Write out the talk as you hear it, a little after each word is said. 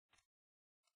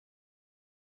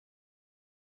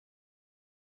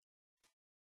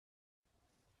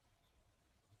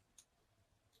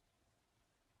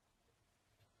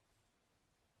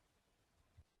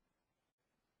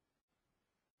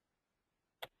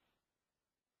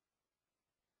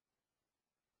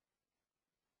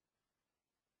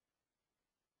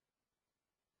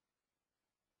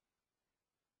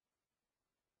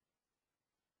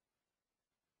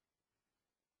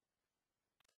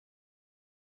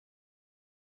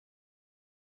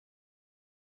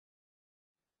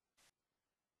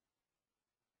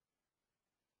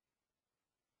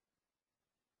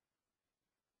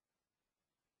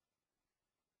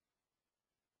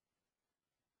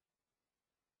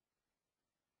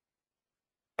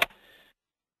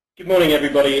Good morning,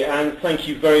 everybody, and thank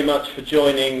you very much for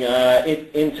joining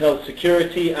Intel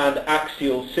Security and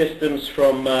Axial Systems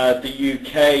from the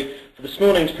UK for this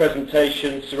morning's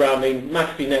presentation surrounding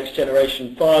McAfee Next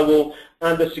Generation Firewall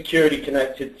and the Security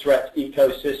Connected Threat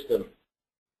Ecosystem.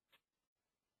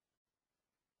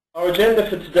 Our agenda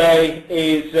for today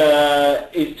is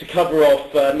to cover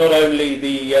off not only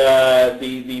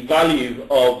the value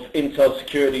of Intel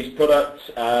Security's products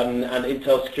and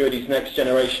Intel Security's Next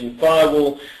Generation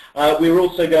Firewall. We're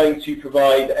also going to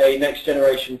provide a Next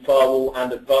Generation Firewall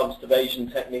and Advanced Evasion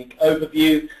Technique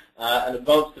overview, an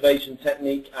Advanced Evasion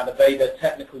Technique and Evader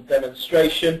technical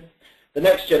demonstration, the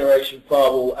Next Generation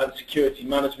Firewall and Security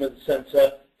Management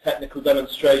Center technical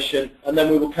demonstration, and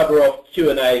then we will cover off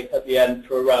Q&A at the end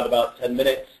for around about 10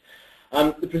 minutes.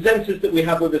 The presenters that we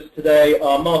have with us today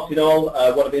are Martin Oll,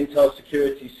 one of Intel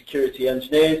Security's security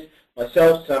engineers,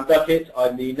 myself, Sam Duckett,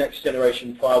 I'm the Next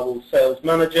Generation Firewall Sales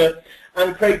Manager,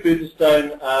 and Craig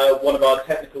Bootherstone, one of our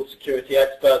technical security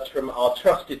experts from our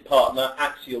trusted partner,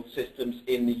 Axial Systems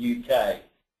in the UK.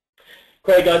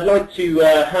 Craig, I'd like to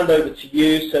hand over to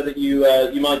you so that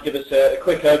you might give us a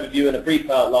quick overview and a brief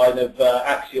outline of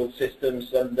Axial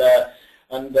Systems, and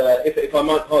if I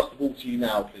might pass the ball to you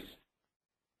now, please.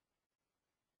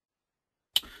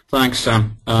 Thanks,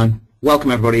 Sam.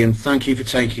 Welcome, everybody, and thank you for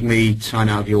taking the time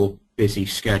out of your busy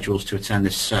schedules to attend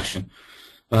this session.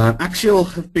 Axial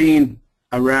have been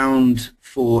around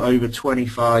for over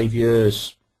 25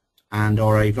 years and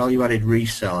are a value-added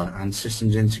reseller and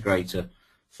systems integrator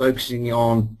focusing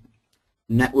on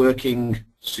networking,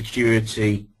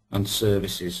 security and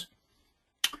services.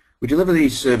 We deliver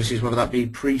these services, whether that be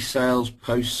pre-sales,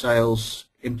 post-sales,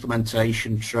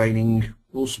 implementation, training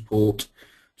or support,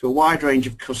 to a wide range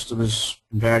of customers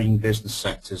in varying business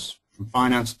sectors, from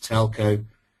finance to telco,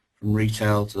 from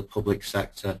retail to the public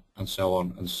sector, and so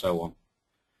on and so on.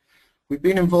 We've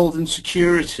been involved in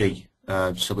security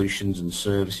solutions and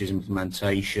services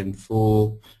implementation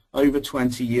for over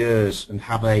 20 years and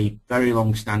have a very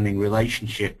long-standing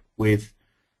relationship with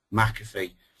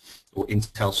McAfee or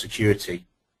Intel Security.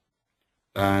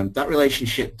 That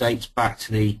relationship dates back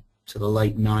to the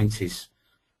late 90s,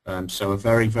 so a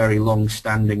very, very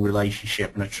long-standing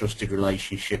relationship and a trusted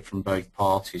relationship from both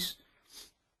parties.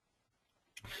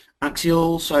 Axial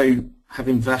also have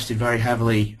invested very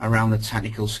heavily around the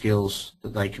technical skills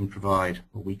that they can provide,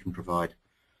 or we can provide.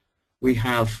 We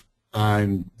have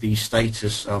the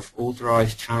status of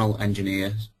authorized channel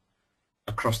engineers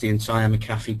across the entire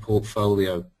McAfee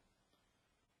portfolio.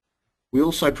 We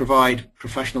also provide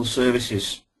professional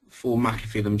services for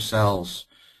McAfee themselves.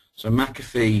 So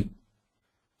McAfee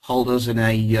hold us in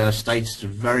a status of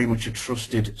very much a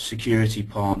trusted security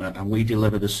partner, and we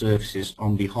deliver the services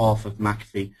on behalf of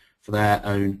McAfee for their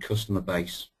own customer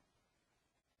base.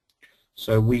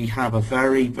 So we have a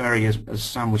very, very, as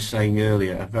Sam was saying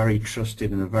earlier, a very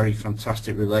trusted and a very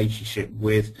fantastic relationship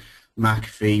with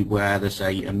McAfee, where there's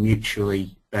a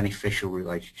mutually beneficial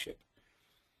relationship.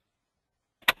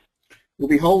 We'll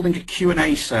be holding a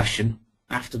Q&A session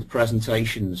after the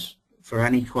presentations for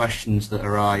any questions that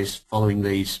arise following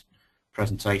these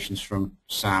presentations from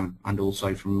Sam and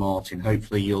also from Martin.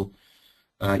 Hopefully your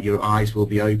eyes will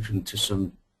be open to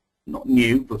some, not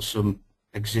new, but some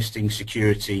existing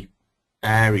security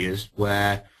areas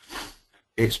where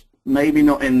it's maybe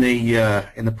not in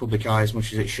the public eye as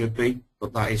much as it should be,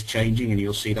 but that is changing, and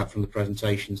you'll see that from the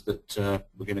presentations that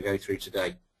we're going to go through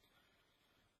today.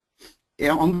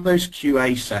 Yeah, on those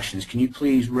QA sessions, can you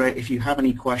please, if you have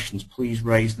any questions, please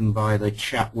raise them via the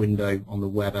chat window on the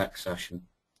WebEx session.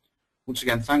 Once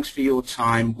again, thanks for your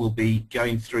time. We'll be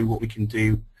going through what we can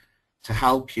do to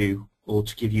help you or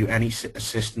to give you any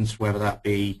assistance, whether that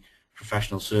be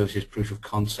professional services, proof of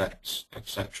concepts,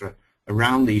 etc.,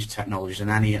 around these technologies and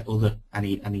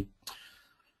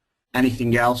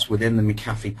anything else within the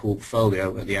McAfee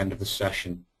portfolio at the end of the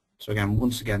session. So again,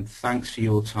 once again, thanks for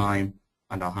your time,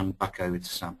 and I'll hand back over to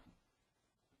Sam.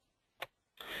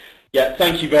 Yeah,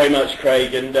 thank you very much,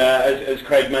 Craig. And as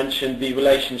Craig mentioned, the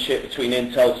relationship between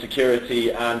Intel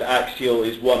Security and Axial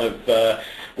is one that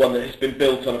has been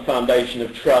built on a foundation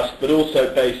of trust, but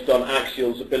also based on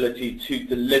Axial's ability to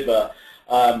deliver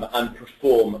and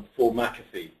perform for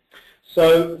McAfee.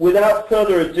 So without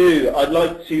further ado, I'd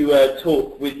like to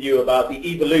talk with you about the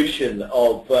evolution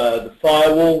of the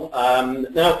firewall.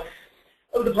 Now,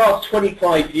 over the past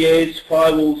 25 years,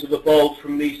 firewalls have evolved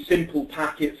from these simple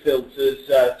packet filters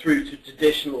through to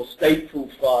traditional stateful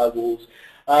firewalls,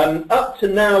 up to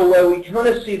now where we kind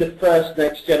of see the first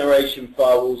next generation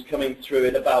firewalls coming through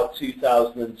in about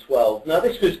 2012. Now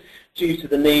this was due to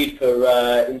the need for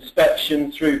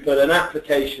inspection, throughput and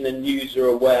application and user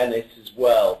awareness as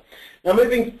well. Now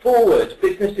moving forward,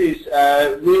 businesses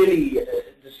really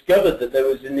discovered that there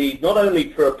was a need not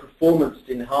only for a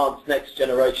performance-enhanced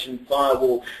next-generation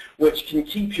firewall which can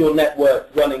keep your network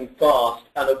running fast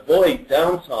and avoid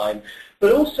downtime,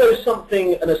 but also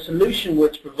something and a solution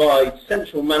which provides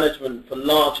central management for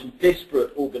large and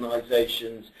disparate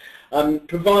organizations,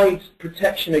 provides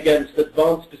protection against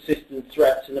advanced persistent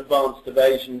threats and advanced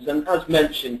evasions, and as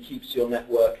mentioned, keeps your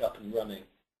network up and running.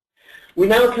 We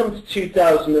now come to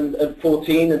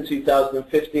 2014 and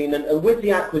 2015, and with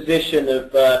the acquisition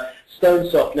of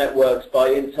StoneSoft Networks by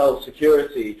Intel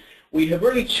Security, we have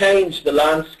really changed the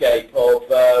landscape of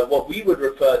what we would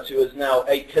refer to as now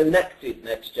a connected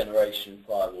next-generation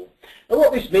firewall. And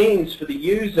what this means for the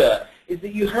user is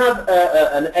that you have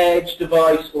an edge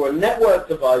device or a network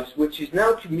device which is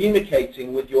now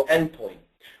communicating with your endpoint,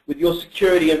 with your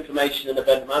security information and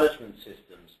event management systems,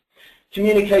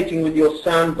 communicating with your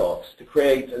sandbox to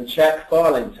create and check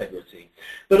file integrity,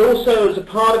 but also as a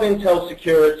part of Intel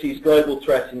Security's Global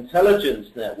Threat Intelligence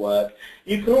Network,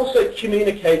 you can also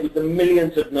communicate with the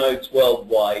millions of nodes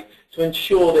worldwide to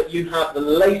ensure that you have the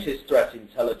latest threat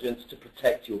intelligence to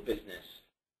protect your business.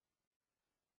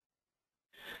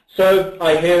 So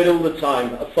I hear it all the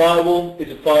time, a firewall is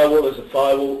a firewall is a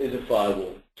firewall is a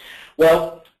firewall.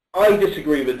 Well, I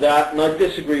disagree with that, and I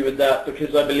disagree with that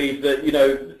because I believe that, you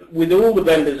know, with all the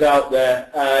vendors out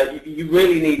there, you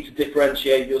really need to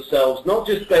differentiate yourselves, not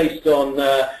just based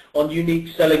on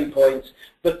unique selling points,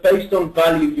 but based on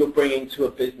value you're bringing to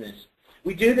a business.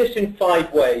 We do this in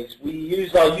 5 ways. We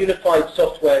use our unified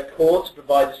software core to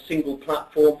provide a single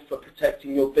platform for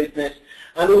protecting your business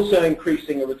and also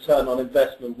increasing a return on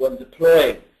investment when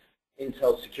deploying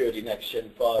Intel Security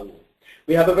Next-Gen Firewall.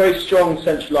 We have a very strong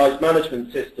centralized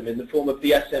management system in the form of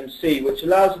the SMC, which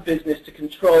allows a business to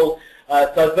control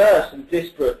diverse and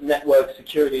disparate network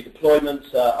security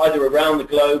deployments either around the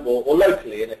globe or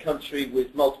locally in a country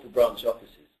with multiple branch offices.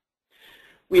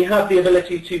 We have the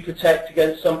ability to protect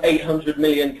against some 800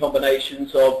 million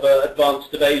combinations of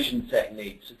advanced evasion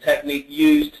techniques, a technique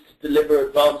used to deliver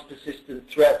advanced persistent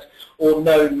threats or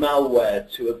known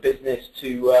malware to a business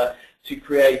to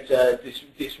create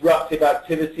disruptive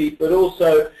activity, but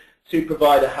also to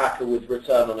provide a hacker with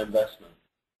return on investment.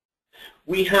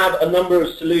 We have a number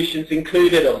of solutions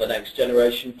included on the next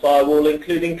generation firewall,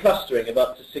 including clustering of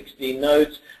up to 16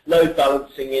 nodes, load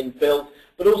balancing inbuilt,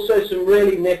 but also some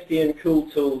really nifty and cool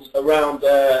tools around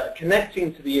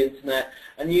connecting to the internet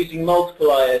and using multiple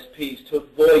ISPs to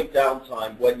avoid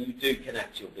downtime when you do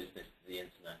connect your business to the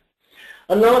internet.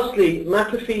 And lastly,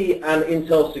 McAfee and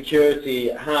Intel Security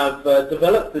have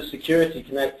developed the security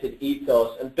connected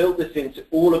ethos and built this into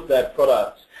all of their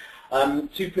products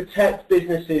to protect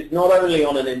businesses not only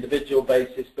on an individual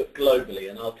basis but globally,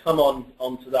 and I'll come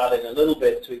on to that in a little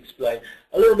bit to explain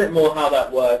a little bit more how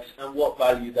that works and what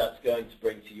value that's going to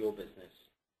bring to your business.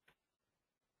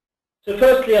 So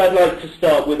firstly, I'd like to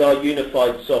start with our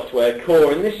unified software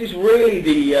core, and this is really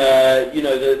the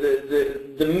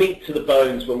the meat to the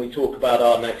bones when we talk about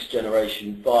our next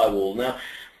generation firewall. Now,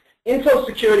 Intel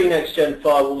Security Next Gen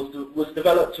Firewall was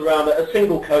developed around a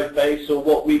single code base, or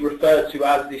what we refer to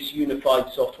as this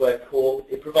unified software core.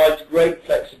 It provides great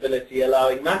flexibility,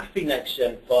 allowing McAfee Next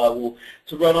Gen Firewall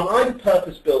to run on either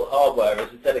purpose-built hardware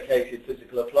as a dedicated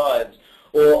physical appliance,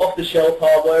 or off-the-shelf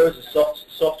hardware as a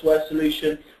software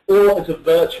solution, or as a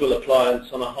virtual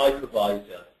appliance on a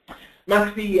hypervisor.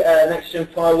 McAfee Next Gen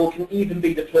Firewall can even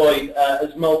be deployed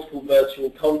as multiple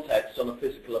virtual contexts on a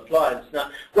physical appliance.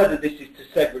 Now, whether this is to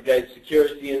segregate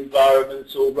security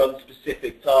environments or run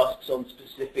specific tasks on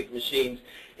specific machines,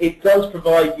 it does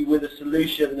provide you with a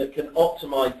solution that can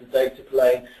optimize the data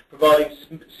plane, providing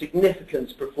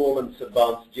significant performance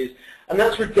advantages, and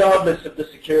that's regardless of the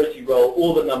security role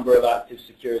or the number of active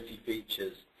security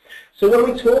features. So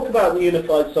when we talk about the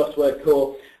unified software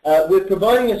core, we're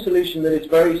providing a solution that is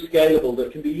very scalable,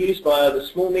 that can be used by either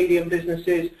small, medium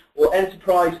businesses or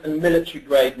enterprise and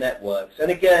military-grade networks. And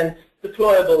again,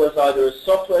 deployable as either a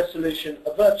software solution,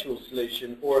 a virtual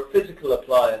solution, or a physical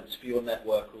appliance for your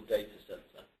network or data center.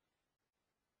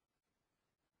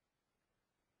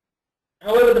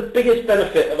 However, the biggest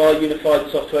benefit of our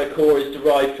unified software core is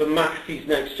derived from McAfee's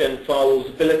Next Gen Firewall's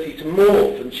ability to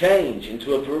morph and change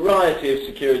into a variety of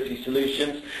security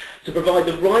solutions to provide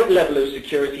the right level of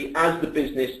security as the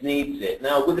business needs it.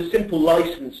 Now, with a simple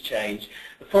license change,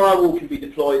 the firewall can be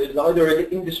deployed as either an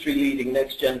industry-leading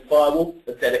next-gen firewall,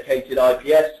 a dedicated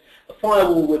IPS, a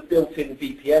firewall with built-in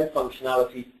VPN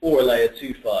functionality, or a Layer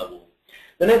 2 firewall.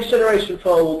 The next generation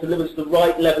firewall delivers the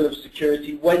right level of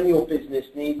security when your business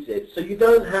needs it. So you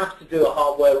don't have to do a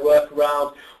hardware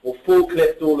workaround or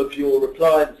forklift all of your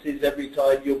appliances every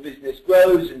time your business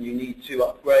grows and you need to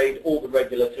upgrade or the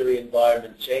regulatory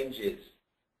environment changes.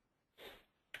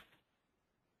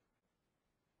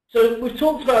 So we've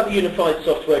talked about the Unified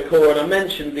Software Core, and I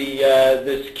mentioned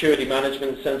the Security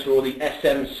Management Center, or the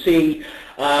SMC,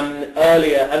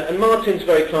 earlier, and Martin's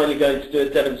very kindly going to do a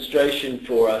demonstration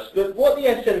for us. But what the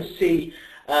SMC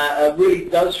really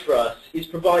does for us is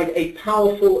provide a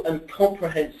powerful and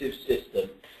comprehensive system.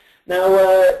 Now,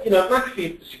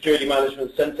 McAfee Security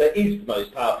Management Center is the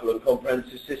most powerful and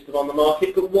comprehensive system on the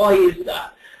market, but why is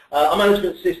that? Our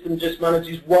management system just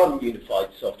manages one unified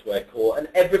software core, and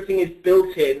everything is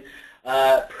built in,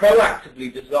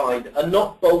 proactively designed, and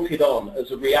not bolted on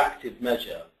as a reactive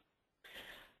measure.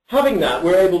 Having that,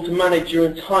 we're able to manage your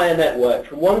entire network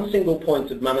from one single point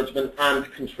of management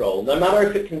and control, no matter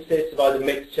if it consists of either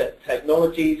mixed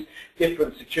technologies,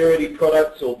 different security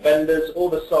products or vendors, or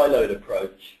the siloed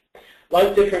approach.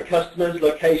 Like different customers,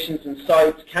 locations and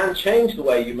sites can change the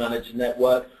way you manage a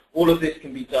network. All of this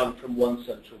can be done from one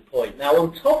central point. Now,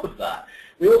 on top of that,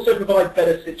 we also provide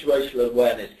better situational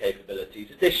awareness capabilities.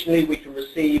 Additionally, we can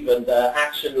receive and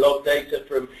action log data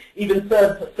from even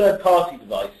third-party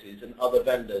devices and other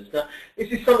vendors. Now, this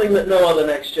is something that no other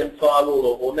next-gen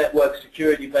firewall or network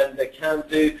security vendor can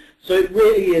do, so it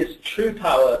really is true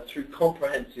power through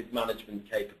comprehensive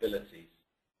management capabilities.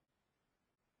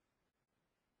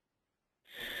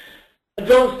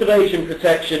 Advanced evasion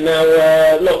protection.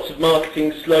 Now, lots of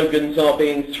marketing slogans are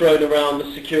being thrown around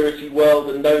the security world,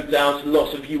 and no doubt a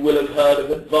lot of you will have heard of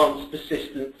advanced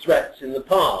persistent threats in the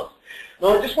past.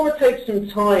 Now, I just want to take some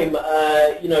time,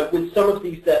 with some of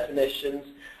these definitions,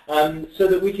 so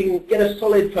that we can get a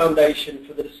solid foundation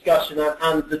for the discussion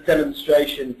and the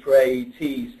demonstration for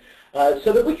AETs,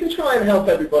 so that we can try and help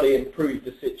everybody improve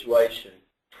the situation.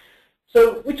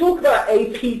 So we talk about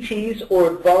APTs,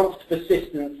 or advanced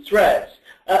persistent threats.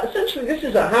 Essentially, this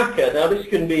is a hacker. Now, this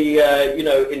can be,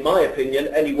 in my opinion,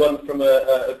 anyone from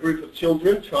a group of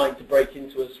children trying to break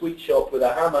into a sweet shop with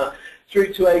a hammer,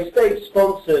 through to a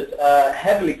state-sponsored,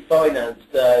 heavily financed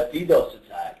DDoS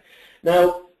attack.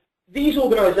 Now, these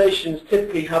organizations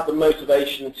typically have the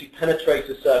motivation to penetrate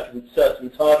a certain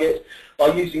target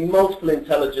by using multiple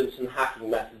intelligence and hacking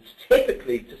methods,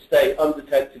 typically to stay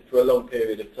undetected for a long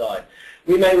period of time.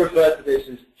 We may refer to this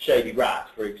as shady rat,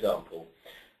 for example.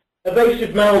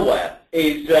 Evasive malware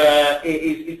is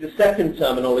the second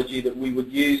terminology that we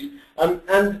would use,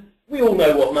 and we all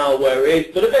know what malware is,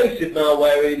 but evasive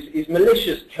malware is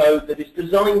malicious code that is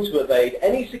designed to evade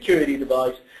any security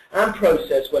device and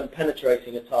process when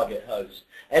penetrating a target host,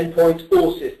 endpoint,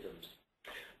 or systems.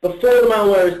 Before the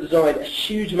malware is designed, a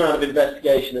huge amount of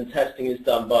investigation and testing is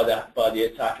done by the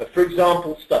attacker. For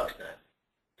example, Stuxnet.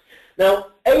 Now,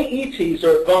 AETs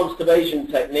are advanced evasion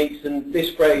techniques, and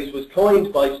this phrase was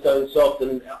coined by Stonesoft,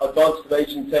 and advanced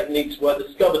evasion techniques were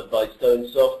discovered by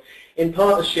Stonesoft in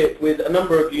partnership with a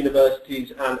number of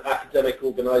universities and academic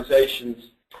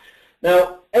organizations.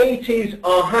 Now, AETs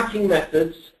are hacking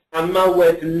methods and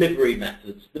malware delivery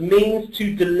methods, the means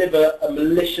to deliver a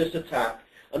malicious attack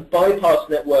and bypass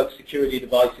network security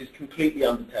devices completely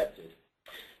undetected.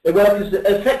 They work as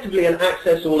effectively an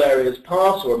access all areas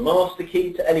pass or a master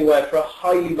key to anywhere for a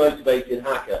highly motivated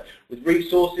hacker. With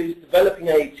resources, developing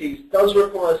AETs does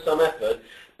require some effort,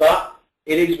 but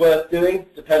it is worth doing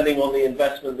depending on the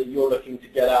investment that you're looking to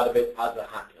get out of it as a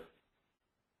hacker.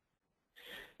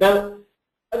 Now,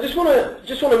 I just want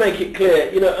to make it clear,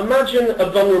 imagine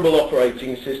a vulnerable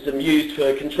operating system used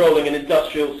for controlling an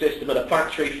industrial system at a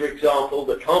factory, for example,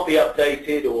 that can't be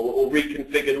updated or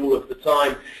reconfigured all of the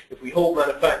time. If we halt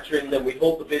manufacturing, then we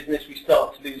halt the business, we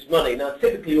start to lose money. Now,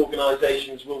 typically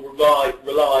organizations will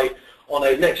rely on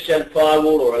a next-gen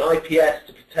firewall or an IPS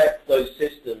to protect those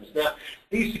systems. Now,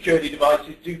 these security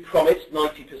devices do promise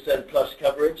 90% plus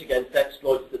coverage against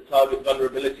exploits that target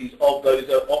vulnerabilities of those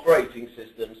operating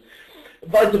systems.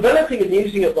 By developing and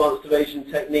using advanced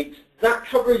evasion techniques, that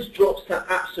coverage drops to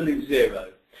absolute zero,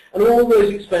 and all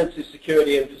those expensive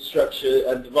security infrastructure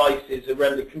and devices are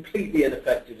rendered completely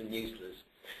ineffective and useless.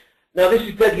 Now, this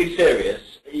is deadly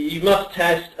serious. You must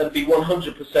test and be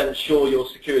 100% sure your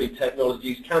security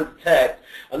technologies can detect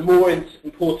and, more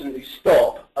importantly,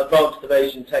 stop advanced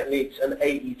evasion techniques and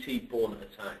AET-borne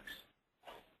attacks.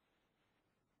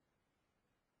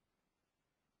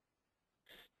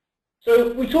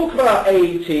 So we talk about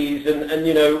AETs,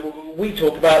 and we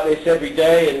talk about this every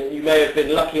day, and you may have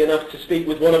been lucky enough to speak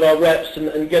with one of our reps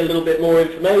and get a little bit more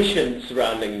information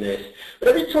surrounding this. But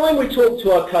every time we talk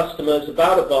to our customers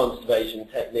about advanced evasion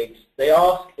techniques, They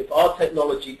ask if our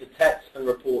technology detects and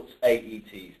reports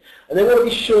AETs. And they want to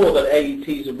be sure that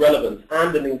AETs are relevant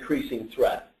and an increasing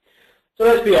threat. So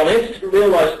let's be honest,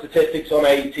 real-life statistics on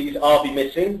AETs are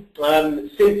missing,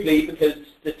 simply because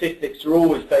statistics are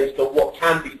always based on what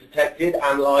can be detected,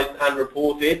 analysed and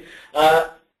reported.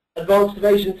 Advanced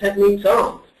evasion techniques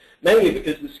aren't, mainly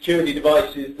because the security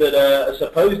devices that are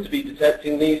supposed to be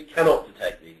detecting these cannot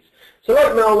detect these. So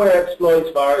like malware exploits,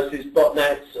 viruses,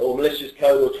 botnets, or malicious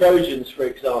code, or Trojans, for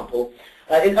example,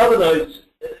 in other nodes,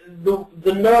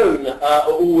 the known are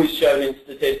always shown in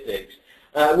statistics.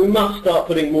 We must start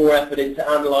putting more effort into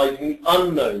analysing the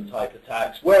unknown type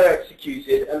attacks, where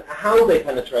executed, and how they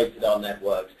penetrated our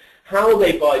networks, how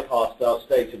they bypassed our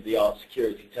state-of-the-art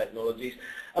security technologies,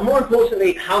 and more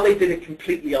importantly, how they did it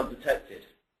completely undetected.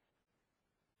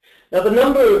 Now, the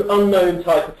number of unknown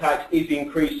type attacks is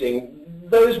increasing.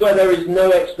 Those where there is no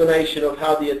explanation of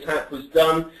how the attack was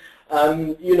done,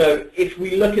 you know, if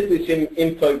we look at this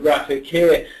infographic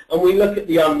here and we look at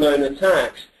the unknown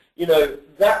attacks, you know,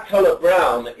 that color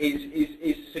brown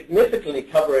is significantly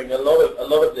covering a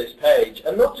lot of this page,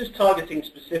 and not just targeting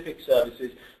specific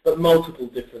services, but multiple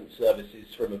different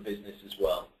services from a business as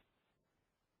well.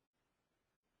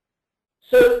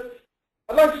 So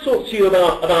I'd like to talk to you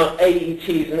about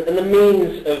AETs and the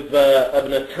means of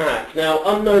an attack. Now,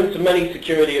 unknown to many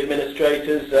security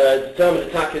administrators, determined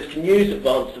attackers can use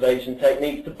advanced evasion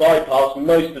techniques to bypass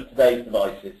most of today's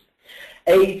devices.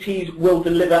 AETs will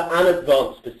deliver an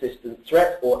advanced persistent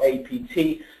threat, or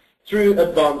APT, through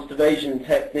advanced evasion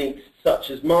techniques such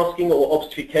as masking or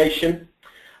obfuscation.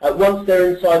 Once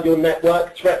they're inside your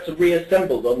network, threats are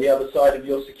reassembled on the other side of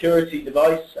your security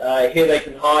device. Here they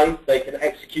can hide, they can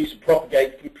execute and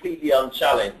propagate completely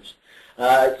unchallenged.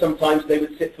 Sometimes they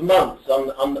would sit for months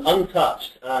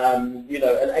untouched, you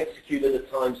know, and execute at a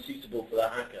time suitable for the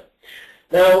hacker.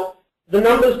 Now, the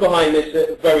numbers behind this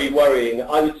are very worrying.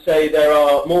 I would say there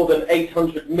are more than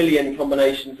 800 million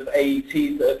combinations of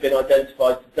AETs that have been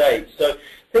identified to date. So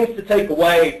things to take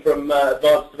away from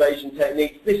advanced evasion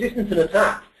techniques: this isn't an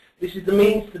attack. This is the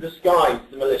means to disguise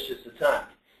the malicious attack.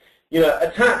 You know,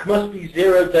 attack must be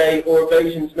zero-day, or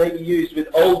evasions may be used with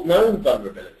old known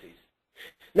vulnerabilities.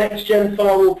 Next-gen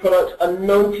firewall products are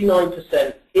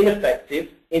 99% ineffective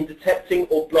in detecting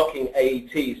or blocking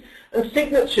AETs. And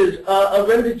signatures are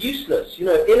rendered useless, you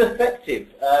know, ineffective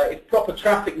if proper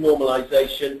traffic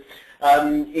normalization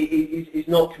is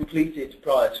not completed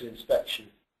prior to inspection.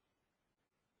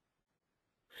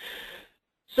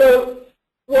 So,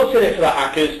 what's in it for the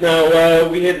hackers? Now,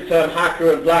 we hear the term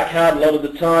hacker and black hat a lot of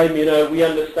the time. You know, we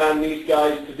understand these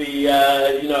guys to be,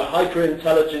 you know,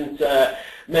 hyper-intelligent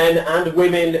men and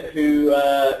women who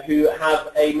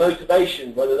have a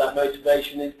motivation, whether that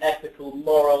motivation is ethical,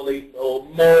 moral,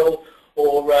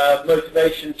 or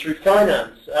motivation through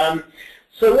finance.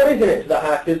 So what is in it for the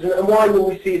hackers, and why will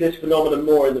we see this phenomenon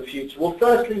more in the future? Well,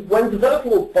 firstly, when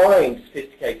developing or buying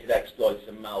sophisticated exploits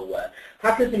and malware,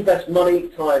 hackers invest money,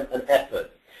 time, and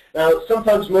effort. Now,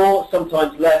 sometimes more,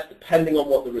 sometimes less, depending on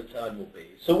what the return will be.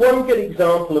 So one good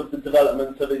example of the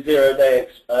development of a zero-day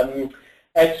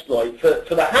exploit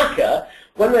for the hacker,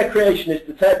 when their creation is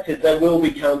detected, there will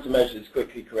be countermeasures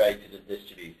quickly created and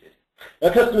distributed.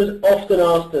 Now, customers often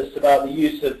ask us about the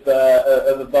use of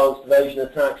advanced evasion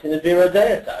attacks in a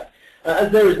zero-day attack.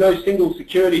 As there is no single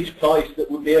security device that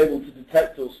would be able to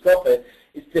detect or stop it,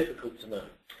 it's difficult to know.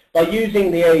 By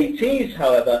using the AETs,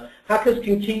 however, hackers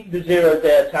can keep the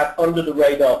zero-day attack under the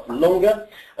radar for longer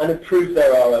and improve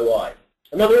their ROI.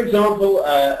 Another example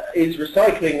is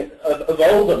recycling of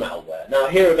older malware. Now,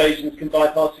 here evasions can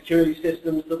bypass security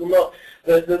systems that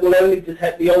will only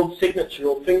detect the old signature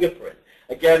or fingerprint,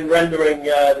 again rendering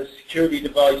the security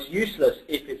device useless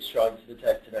if it's trying to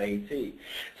detect an AET.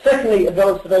 Secondly,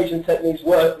 advanced evasion techniques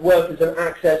work as an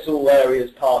access all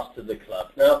areas pass to the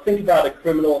club. Now, think about a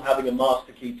criminal having a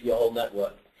master key to your whole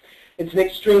network. It's an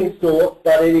extreme thought,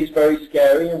 but it is very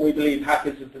scary, and we believe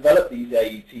hackers have developed these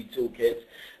AET toolkits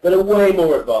that are way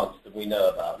more advanced than we know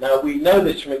about. Now, we know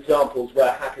this from examples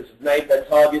where hackers have named their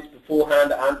targets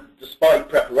beforehand, and despite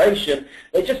preparation,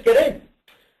 they just get in.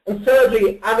 And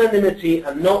thirdly, anonymity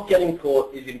and not getting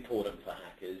caught is important for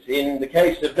hackers. In the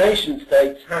case of nation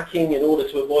states, hacking in order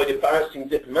to avoid embarrassing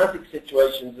diplomatic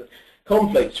situations and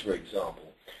conflicts, for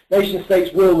example. Nation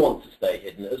states will want to stay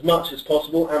hidden as much as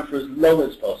possible and for as long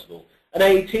as possible. And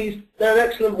AETs, they're an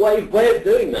excellent way of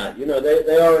doing that. You know,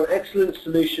 they are an excellent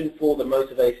solution for the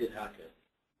motivated hacker.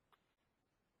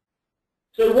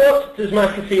 So what does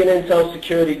McAfee and Intel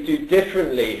Security do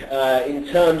differently in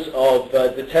terms of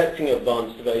detecting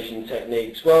advanced evasion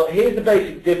techniques? Well, here's the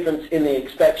basic difference in the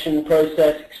inspection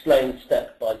process explained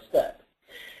step by step.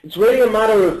 It's really a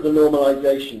matter of the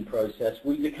normalization process.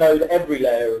 We decode every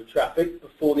layer of traffic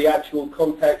before the actual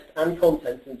context and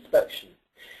content inspection.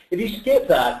 If you skip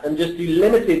that and just do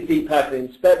limited deep packet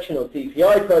inspection or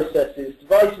DPI processes,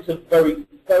 devices are very,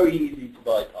 very easy to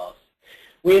bypass.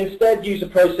 We instead use a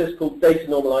process called data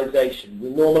normalization. We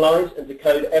normalize and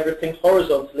decode everything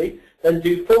horizontally, then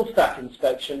do full stack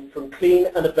inspection from clean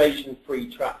and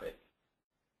evasion-free traffic.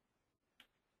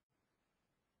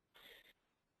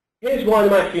 Here's why the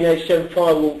mcafee Next-Gen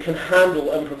Firewall can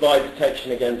handle and provide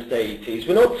protection against AETs.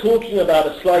 We're not talking about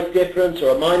a slight difference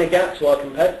or a minor gap to our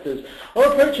competitors.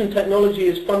 Our approach and technology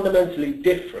is fundamentally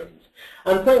different.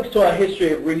 And thanks to our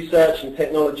history of research and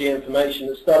technology information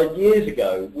that started years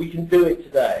ago, we can do it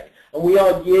today. And we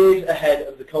are years ahead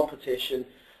of the competition.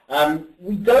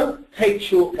 We don't take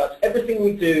shortcuts. Everything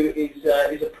we do is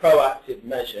a proactive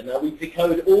measure. Now, we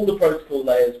decode all the protocol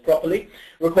layers properly.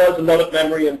 It requires a lot of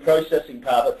memory and processing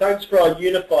power, but thanks for our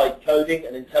unified coding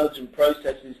and intelligent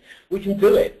processes, we can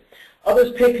do it.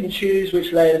 Others pick and choose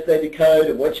which layers they decode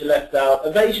and which are left out.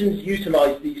 Evasions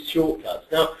utilize these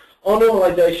shortcuts. Now, our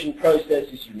normalization process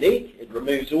is unique. It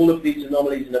removes all of these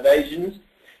anomalies and evasions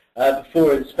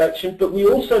before inspection, but we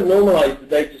also normalize the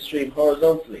data stream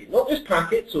horizontally, not just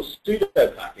packets or pseudo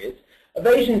packets.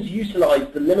 Evasions utilize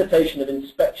the limitation of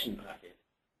inspection packets.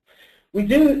 We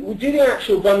do the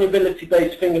actual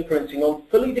vulnerability-based fingerprinting on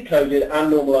fully decoded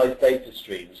and normalized data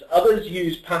streams. Others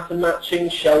use pattern matching,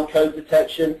 shellcode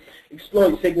detection,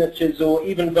 exploit signatures, or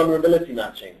even vulnerability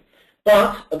matching.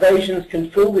 But evasions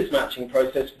can fool this matching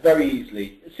process very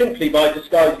easily, simply by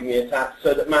disguising the attack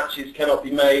so that matches cannot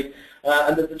be made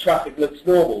and that the traffic looks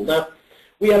normal. Now,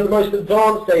 we have the most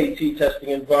advanced AET testing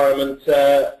environment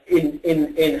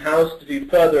in-house to do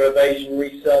further evasion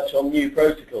research on new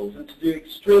protocols and to do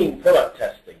extreme product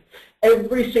testing.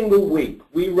 Every single week,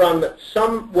 we run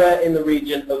somewhere in the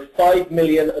region of 5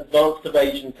 million advanced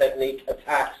evasion technique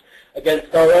attacks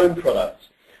against our own products.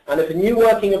 And if a new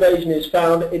working evasion is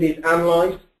found, it is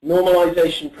analyzed,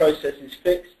 normalization process is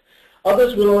fixed.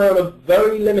 Others rely on a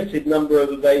very limited number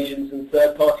of evasions and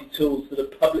third-party tools that are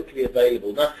publicly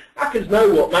available. Now, hackers know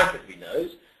what McAfee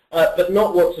knows, but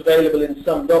not what's available in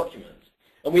some documents.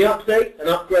 And we update and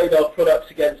upgrade our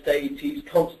products against AETs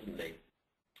constantly.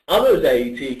 Others'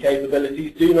 AET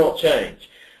capabilities do not change,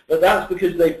 but that's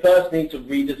because they first need to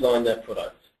redesign their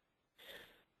products.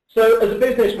 So as a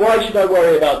business, why should I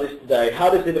worry about this today? How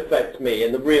does it affect me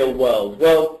in the real world?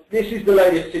 Well, this is the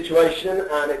latest situation,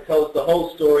 and it tells the whole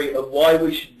story of why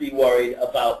we should be worried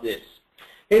about this.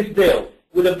 Here's the deal.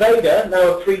 With Avada,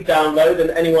 now a free download,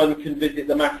 and anyone can visit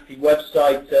the McAfee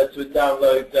website to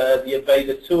download the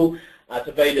Avada tool at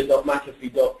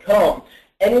avada.mcafee.com,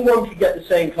 anyone can get the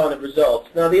same kind of results.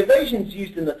 Now, the evasions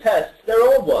used in the tests, they're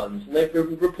old ones, and they've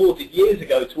been reported years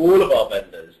ago to all of our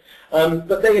vendors.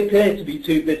 But they appear to be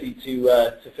too busy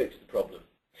to fix the problem.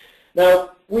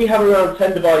 Now, we have around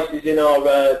 10 devices in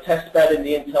our test bed in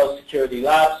the Intel Security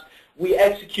Labs. We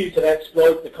execute and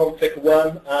exploit the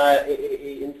config1,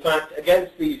 in fact,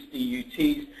 against these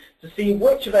DUTs to see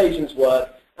which evasions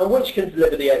work and which can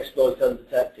deliver the exploit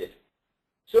undetected.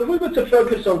 So if we were to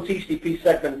focus on TCP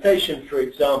segmentation, for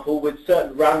example, with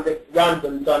certain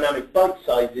random dynamic byte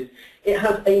sizes, it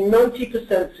has a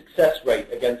 90% success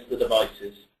rate against the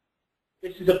devices.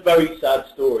 This is a very sad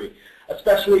story,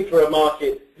 especially for a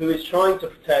market who is trying to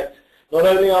protect not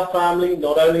only our family,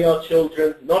 not only our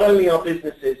children, not only our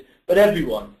businesses, but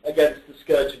everyone against the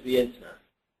scourge of the internet.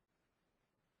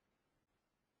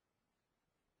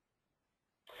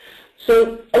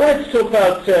 So I wanted to talk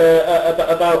about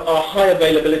our high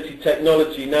availability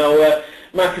technology. Now,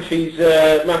 McAfee's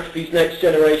next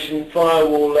generation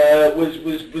firewall was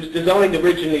designed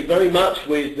originally very much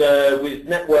with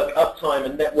network uptime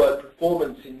and network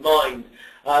performance in mind.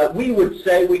 We would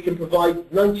say we can provide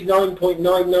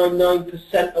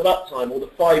 99.999% of uptime, or the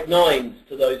 5 nines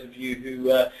to those of you who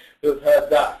have heard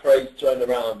that phrase thrown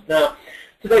around. Now,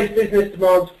 today's business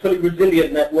demands a fully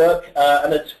resilient network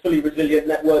and a fully resilient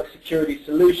network security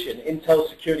solution. Intel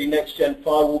Security Next-Gen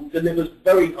Firewall delivers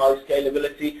very high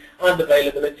scalability and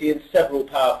availability in several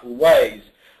powerful ways.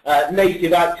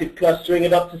 Native active clustering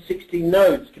of up to 16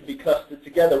 nodes can be clustered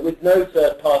together with no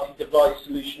third-party device,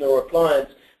 solution or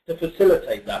appliance to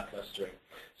facilitate that clustering.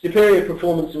 Superior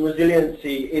performance and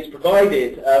resiliency is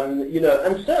provided,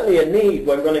 and certainly a need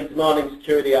when running demanding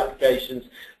security applications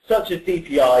such as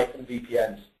DPI and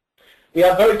VPNs. We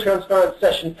have very transparent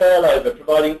session failover,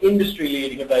 providing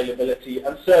industry-leading availability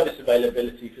and service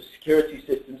availability for security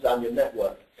systems and your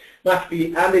network.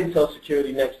 McAfee and Intel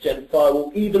Security Next Gen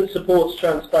Firewall even supports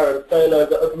transparent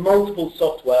failover of multiple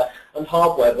software and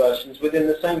hardware versions within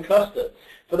the same cluster.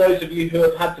 For those of you who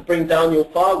have had to bring down your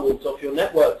firewalls off your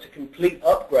network to complete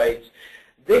upgrades,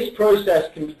 this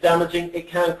process can be damaging. It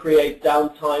can create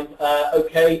downtime.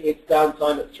 Okay, it's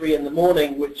downtime at 3 in the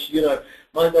morning, which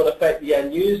might not affect the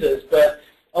end users, but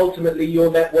ultimately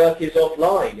your network is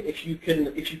offline. If you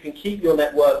can keep your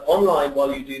network online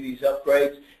while you do these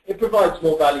upgrades, it provides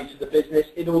more value to the business.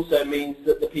 It also means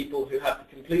that the people who have to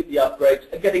complete the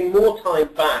upgrades are getting more time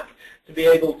back to be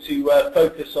able to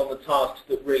focus on the tasks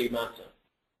that really matter.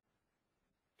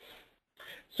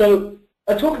 So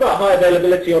I talk about high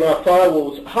availability on our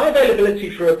firewalls. High availability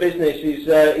for a business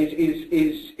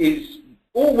is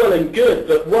all well and good,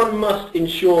 but one must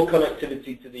ensure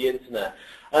connectivity to the internet.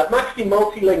 McAfee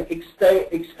Multilink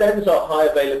extends our high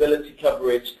availability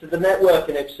coverage to the network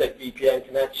and IPsec VPN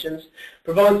connections,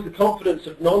 provides the confidence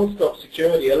of non-stop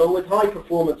security along with high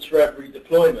performance for every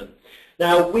deployment.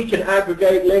 Now, we can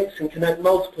aggregate links and connect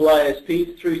multiple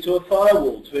ISPs through to a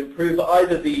firewall to improve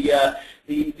either the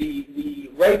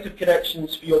rate of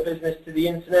connections for your business to the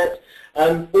internet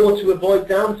or to avoid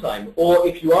downtime. Or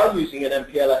if you are using an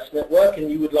MPLS network and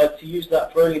you would like to use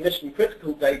that for only mission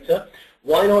critical data,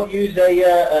 why not use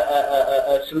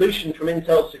a solution from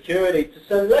Intel Security to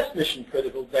send less mission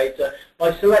critical data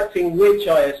by selecting which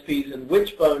ISPs and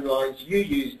which phone lines you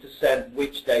use to send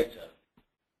which data.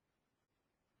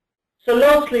 So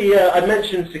lastly, I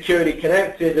mentioned Security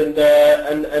Connected, and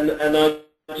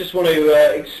I just want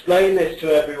to explain this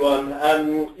to everyone.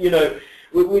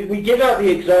 We give out the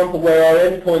example where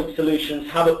our endpoint solutions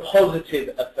have a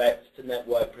positive effect to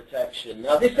network protection.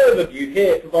 Now, this overview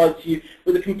here provides you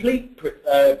with a complete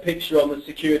picture on the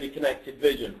Security Connected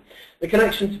vision. The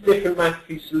connection to different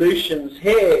McAfee solutions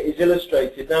here is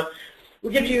illustrated. Now,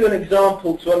 we'll give you an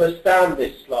example to understand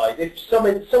this slide. If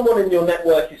someone in your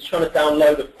network is trying to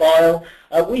download a file,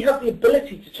 we have the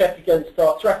ability to check against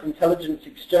our Threat Intelligence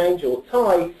Exchange, or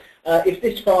TIE, if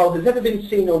this file has ever been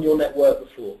seen on your network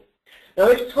before. Now,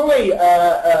 if TIE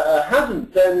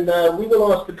hasn't, then we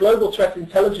will ask the Global Threat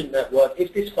Intelligence Network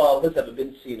if this file has ever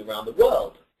been seen around the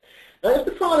world. Now, if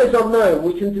the file is unknown,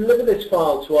 we can deliver this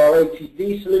file to our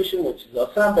ATD solution, which is our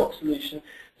sandbox solution,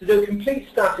 to do a complete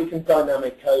static and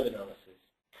dynamic code analysis.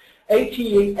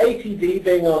 ATD,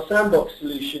 being our sandbox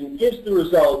solution, gives the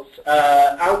results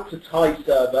out to TIE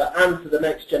server and to the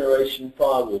next generation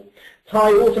firewall.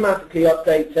 TIE automatically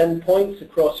updates endpoints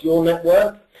across your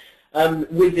network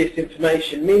with this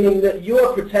information, meaning that you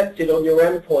are protected on your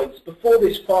endpoints before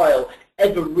this file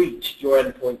ever reached your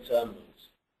endpoint terminals.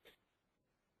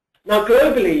 Now,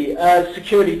 globally,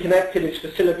 Security Connected is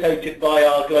facilitated by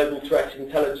our Global Threat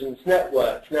Intelligence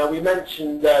Network. Now, we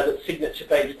mentioned that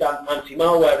signature-based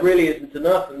anti-malware really isn't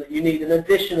enough, and that you need an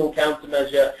additional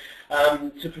countermeasure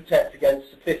to protect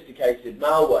against sophisticated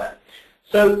malware.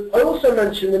 So I also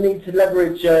mentioned the need to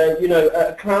leverage,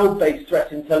 a cloud-based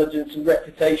threat intelligence and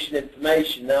reputation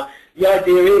information. Now, the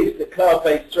idea is that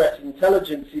cloud-based threat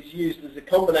intelligence is used as a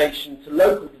combination to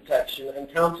local detection and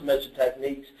countermeasure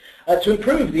techniques to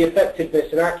improve the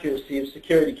effectiveness and accuracy of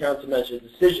security countermeasure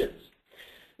decisions.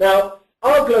 Now,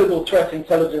 our Global Threat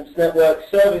Intelligence Network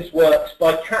service works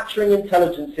by capturing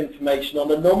intelligence information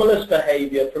on anomalous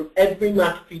behavior from every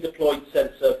McAfee deployed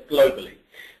sensor globally.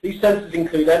 These sensors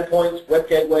include endpoints, web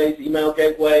gateways, email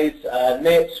gateways,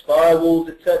 NIPs, firewalls,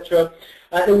 etc.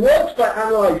 And it works by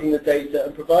analyzing the data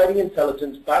and providing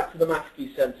intelligence back to the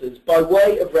McAfee sensors by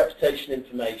way of reputation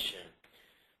information.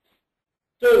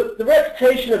 So the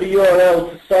reputation of a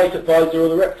URL to Site Advisor, or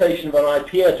the reputation of an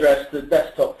IP address to the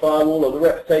desktop firewall, or the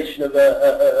reputation of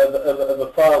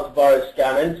a file to virus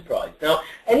scan enterprise. Now,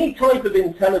 any type of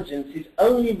intelligence is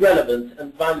only relevant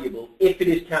and valuable if it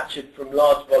is captured from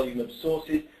large volume of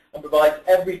sources and provides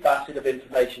every facet of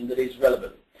information that is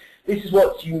relevant. This is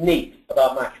what's unique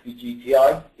about McAfee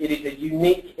GTI. It is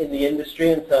unique in the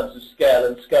industry in terms of scale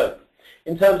and scope.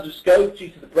 In terms of scope, due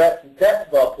to the breadth and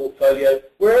depth of our portfolio,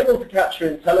 we're able to capture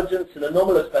intelligence and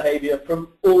anomalous behavior from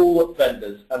all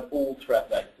vendors and all threat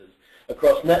vectors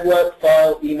across network,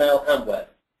 file, email, and web.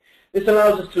 This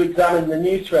allows us to examine the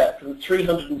new threat from a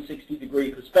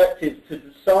 360-degree perspective to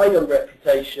decide on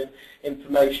reputation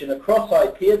information across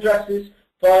IP addresses,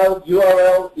 file,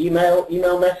 URL,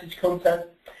 email message content.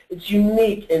 It's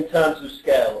unique in terms of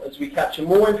scale as we capture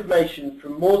more information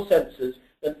from more sensors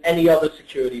than any other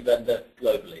security vendor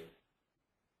globally.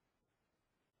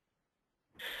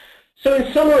 So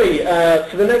in summary,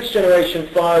 for the next generation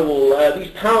firewall, these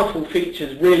powerful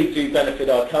features really do benefit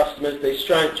our customers. They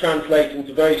translate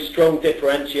into very strong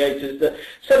differentiators that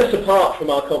set us apart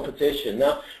from our competition.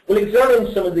 Now, we'll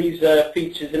examine some of these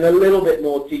features in a little bit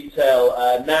more detail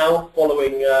now,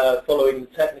 following the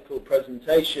technical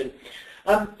presentation.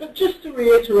 But just to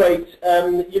reiterate,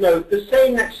 the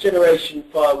same next generation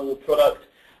firewall product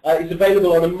is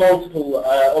available on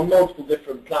multiple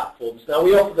different platforms. Now,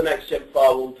 we offer the next-gen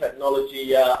firewall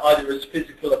technology either as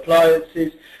physical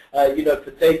appliances,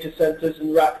 for data centers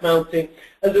and rack mounting,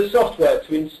 as a software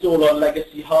to install on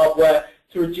legacy hardware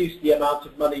to reduce the amount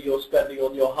of money you're spending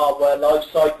on your hardware life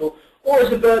cycle, or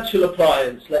as a virtual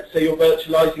appliance. Let's say you're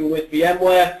virtualizing with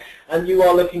VMware and you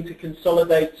are looking to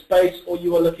consolidate space, or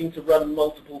you are looking to run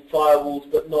multiple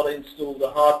firewalls but not install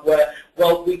the hardware.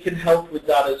 Well, we can help with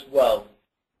that as well.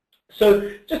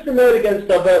 So just a note against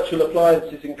our virtual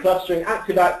appliances and clustering,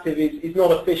 active-active is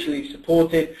not officially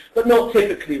supported, but not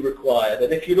typically required.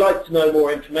 And if you'd like to know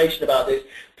more information about this,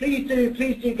 please do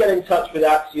get in touch with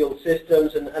Axial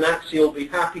Systems, and Axial will be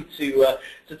happy to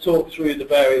talk through the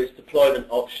various deployment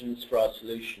options for our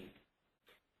solution.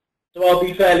 So I'll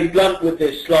be fairly blunt with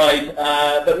this slide,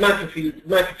 but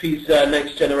McAfee's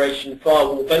next generation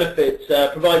firewall benefits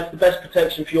provides the best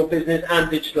protection for your business and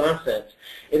digital assets.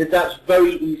 It adapts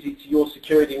very easy to your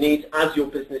security needs as your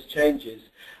business changes.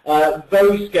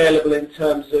 Very scalable in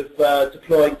terms of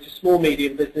deploying to small,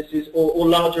 medium businesses or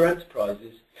larger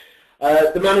enterprises.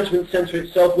 The management center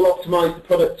itself will optimize the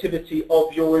productivity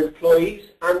of your employees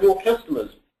and your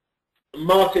customers.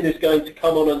 Martin is going to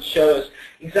come on and show us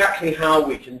exactly how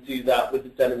we can do that with the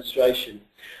demonstration.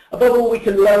 Above all, we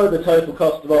can lower the total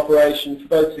cost of operation for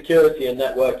both security and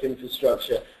network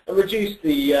infrastructure and reduce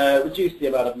the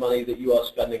amount of money that you are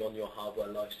spending on your hardware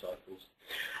life cycles.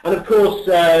 And of course,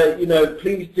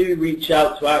 please do reach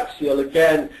out to Axial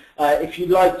again if you'd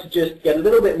like to just get a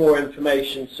little bit more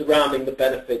information surrounding the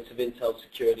benefits of Intel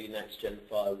Security Next Gen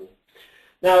Firewall.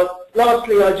 Now,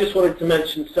 lastly, I just wanted to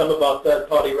mention some of our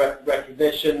third-party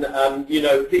recognition.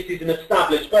 This is an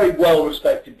established, very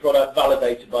well-respected product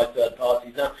validated by third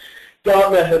parties. Now,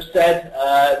 Gartner have said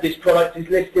this product is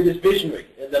listed as visionary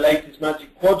in the latest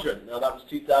Magic Quadrant. Now, that was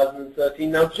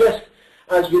 2013. Now, just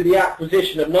as with the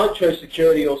acquisition of Nitro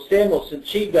Security or SIM or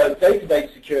Sanchigo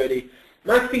database security,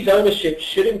 McAfee's ownership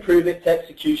should improve its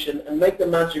execution and make the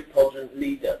Magic Quadrant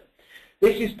leader.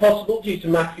 This is possible due to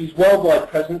McAfee's worldwide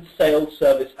presence, sales,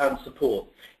 service, and support,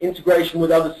 integration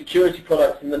with other security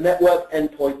products in the network,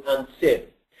 endpoint, and SIM.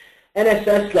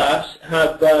 NSS Labs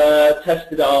have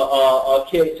tested our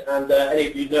kit, and any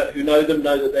of you who know them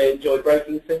know that they enjoy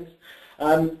breaking things.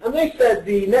 And they said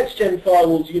the next-gen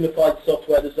firewall's unified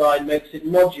software design makes it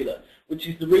modular, which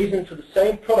is the reason for the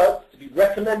same product to be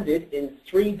recommended in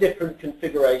 3 different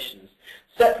configurations,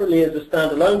 separately as a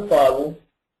standalone firewall,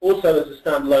 also as a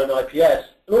standalone IPS,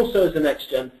 and also as a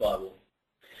next-gen firewall.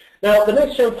 Now, the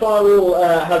next-gen firewall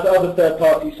has other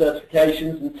third-party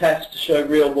certifications and tests to show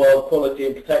real-world quality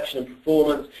and protection and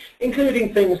performance,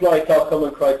 including things like our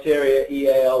common criteria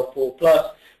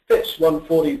EAL4+, FIPS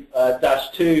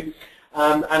 140-2,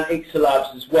 and Axial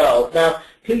Labs as well. Now,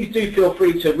 please do feel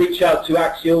free to reach out to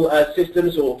Axial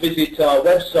Systems or visit our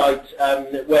website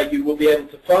where you will be able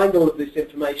to find all of this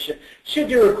information should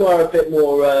you require a bit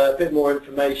more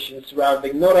information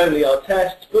surrounding not only our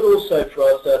tests but also for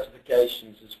our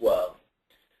certifications as well.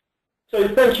 So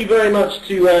thank you very much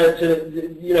for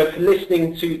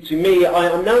listening to me. I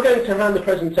am now going to hand the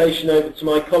presentation over to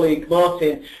my colleague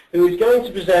Martin, who is going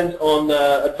to present on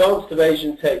advanced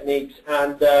evasion techniques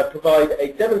and provide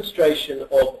a demonstration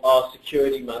of our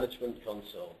security management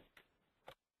console.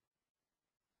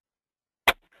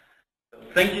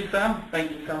 Thank you, Sam.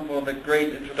 Thank you, Sam, for the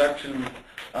great introduction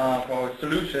for our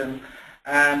solution.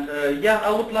 And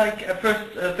I would like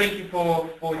first thank you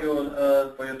for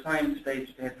your time today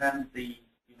to attend the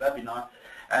webinar.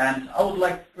 And I would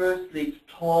like firstly to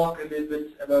talk a little bit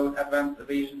about advanced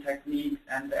evasion techniques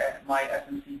and my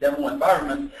SMC demo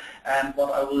environment and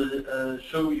what I will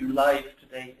show you live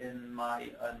today in my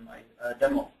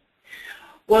demo.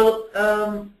 Well,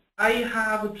 I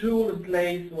have a tool in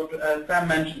place, what Sam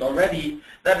mentioned already.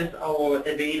 That is our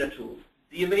Evader tool.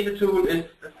 The Evader tool is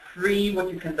free, what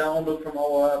you can download from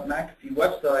our McAfee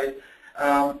website,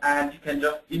 and you can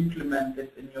just implement this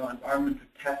in your environment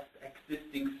to test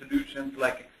existing solutions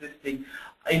like existing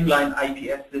inline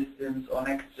IPS systems or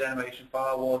next generation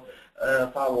firewalls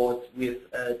with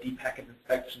deep packet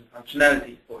inspection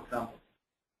functionality, for example.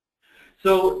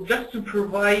 So just to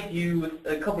provide you with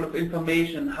a couple of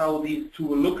information how these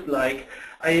tool looks like,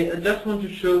 I just want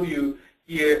to show you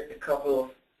here a couple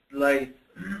of slides.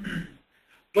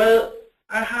 Well,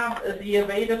 I have the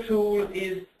Evader tool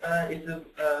is a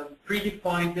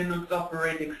predefined Linux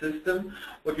operating system,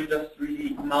 what you just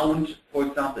really mount, for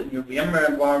example, in your VMware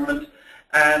environment,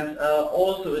 and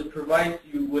also it provides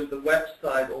you with a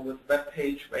website or with a web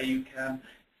page where you can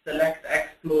select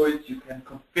exploits, you can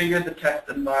configure the test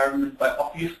environment by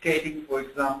obfuscating, for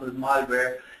example,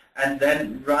 malware, and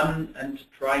then run and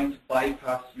trying to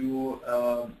bypass your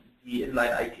the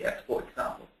inline IPS, for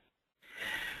example.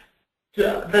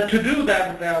 To do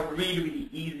that, there are really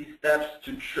easy steps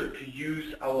to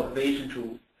use our evasion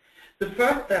tool. The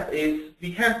first step is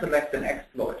we can select an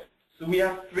exploit. So we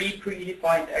have 3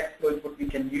 predefined exploits what we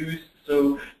can use.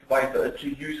 So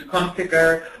to use a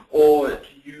configure or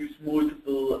to use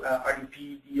multiple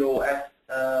RDP, DOS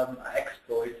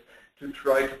exploits to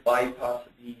try to bypass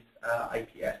these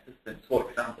IPS systems, for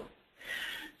example.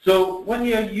 So when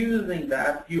you're using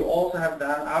that, you also have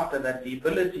that after that the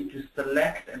ability to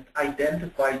select and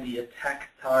identify the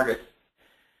attack target.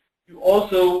 You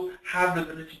also have the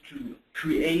ability to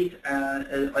create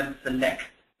and select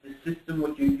the system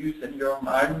what you use in your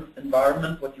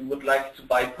environment, what you would like to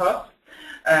bypass.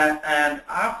 And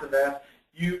after that,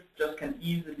 you just can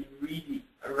easily really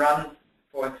run,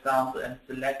 for example, and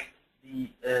select the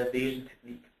evasion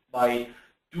technique by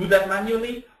do that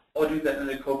manually or do that in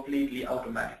a completely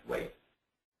automatic way.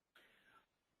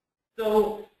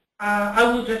 So I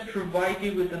will just provide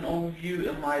you with an overview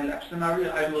in my lab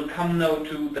scenario. I will come now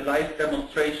to the live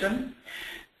demonstration.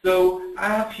 So I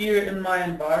have here in my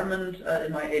environment,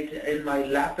 in my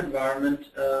lab environment,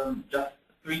 just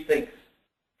 3 things.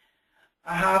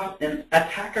 I have an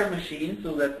attacker machine,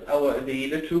 so that's our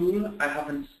Evader tool. I have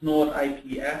a Snort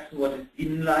IPS, what is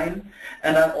inline,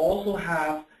 and I also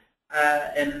have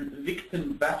a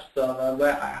victim web server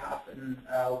where I have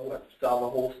a web server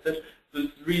hosted. So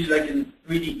it's really like a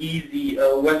really easy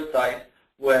website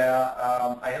where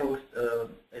I host a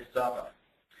server.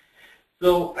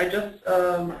 So I just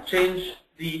change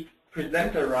the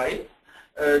presenter rights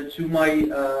to my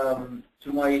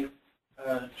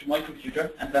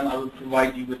computer, and then I will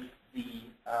provide you with the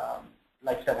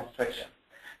live demonstration.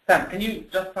 Sam, can you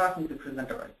just pass me the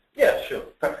presenter rights? Yeah, sure.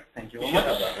 Perfect. Thank you very You much.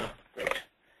 should have that now. Great.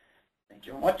 Thank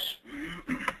you very much.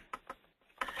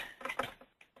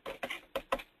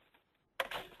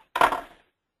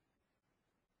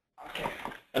 Okay.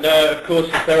 And of course,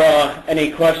 if there are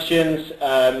any questions,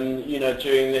 you know,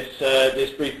 during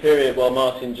this brief period while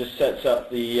Martin just sets up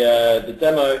the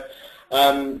demo,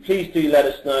 please do let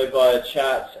us know via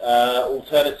chat.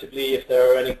 Alternatively, if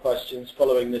there are any questions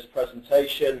following this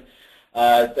presentation,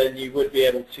 then you would be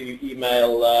able to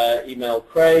email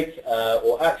Craig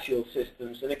or Axial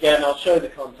Systems. And again, I'll show the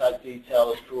contact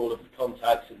details for all of the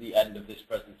contacts at the end of this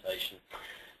presentation.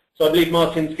 So I believe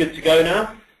Martin's good to go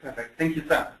now. Perfect. Thank you,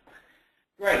 Sam.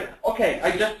 Great. Okay,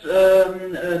 I just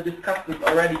discussed this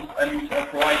already and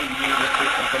provided you with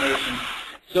this information.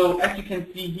 So as you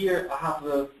can see here, I have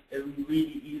a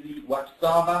really easy web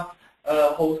server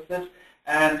hosted,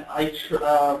 and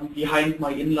behind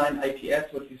my inline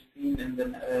IPS, what you've seen in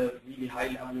the really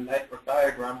high-level network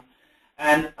diagram.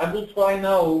 And I will try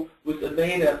now with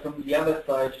Evader from the other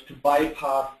side to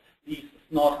bypass these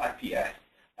Snort IPS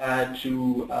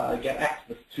to get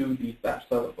access to these web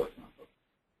server, for example.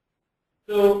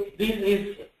 So this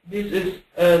is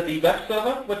the web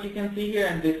server, what you can see here,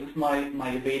 and this is my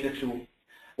Evader tool,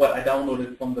 what I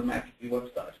downloaded from the mcafee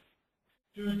website.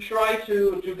 To try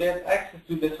to get access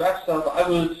to this web server, I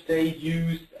will today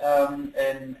use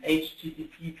an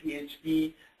HTTP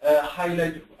PHP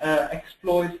highlight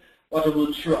exploit, what I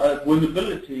will try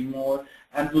vulnerability more,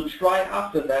 and will try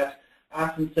after that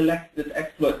as a selected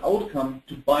exploit outcome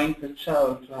to bind the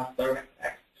shell to have direct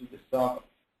access to the server.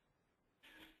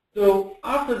 So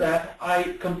after that, I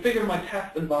configure my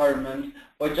test environment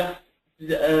by just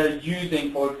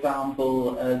using, for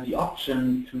example, the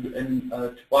option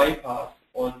to bypass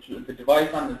or to the device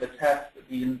under the test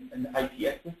an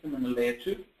IPS system in a layer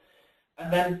 2,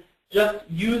 and then just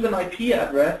use an IP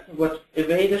address what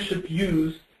Evader should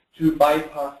use to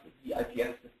bypass the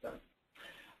IPS system.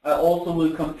 I also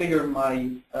will configure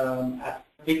my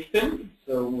victim,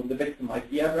 so the victim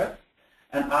IP address,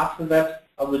 and after that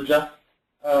I will just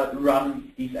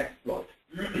run these exploits.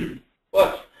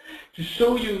 But to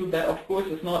show you that, of course,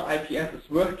 it's not IPS is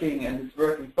working and it's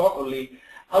working properly,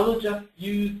 I will just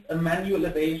use a manual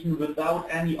evasion without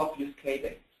any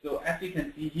obfuscating. So as you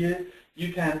can see here,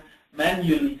 you can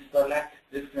manually select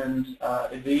different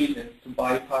evasions to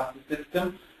bypass the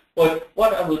system. But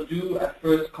what I will do at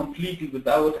first, completely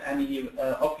without any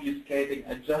obfuscating,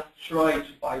 I just try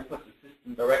to bypass the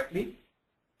system directly,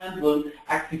 and will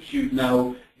execute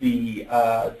now the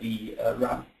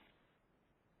run.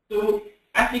 So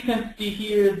as you can see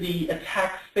here, the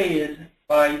attack failed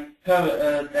by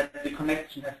that the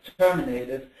connection has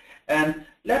terminated. And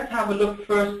let's have a look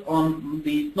first on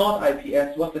the Snort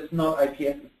IPS, what the Snort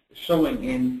IPS is showing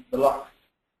in the logs.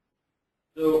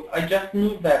 So I just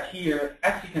moved that here.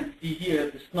 As you can see here,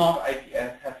 the Snort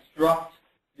IPS has dropped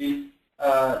this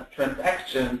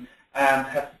transaction and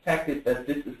has detected that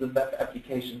this is a web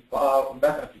application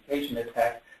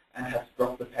attack and has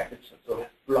dropped the package, so has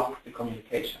blocked the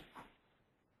communication.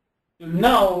 So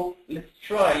now let's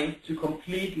try to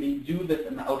completely do this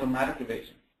in automatic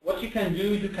evasion. What you can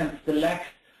do, you can select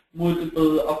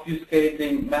multiple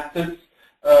obfuscating methods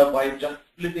by just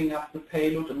splitting up the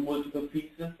payload in multiple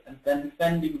pieces and then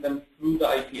sending them through the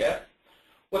IPS.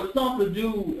 What Snort will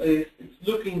do is it's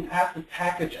looking at the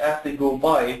package as they go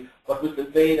by, but with the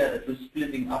data it was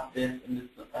splitting up this,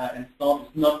 and Snort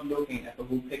is not looking at the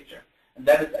whole picture. And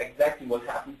that is exactly what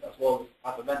happens as well with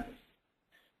other vendors.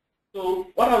 So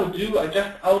what I will do, I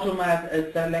just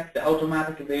select the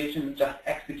automatic evasion and just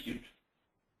execute.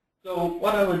 So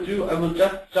what I will do, I will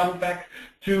just jump back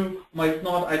to my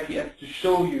Snort IPS to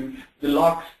show you the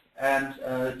logs and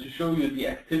to show you the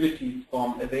activities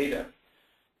from Evader.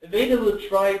 Evader will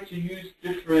try to use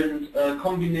different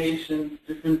combinations,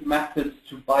 different methods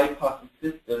to bypass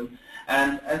the system.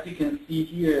 And as you can see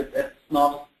here, that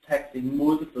Snort is detecting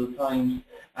multiple times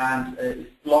and is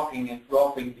blocking and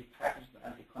dropping the package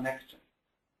and the connection.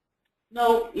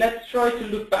 Now let's try to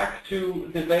look back to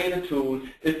the Evader tool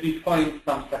if we find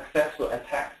some successful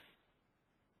attacks.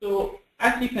 So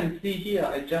as you can see here,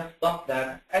 I just stopped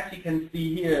that. As you can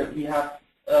see here, we have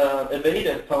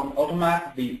Evader found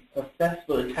automatically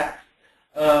successful attacks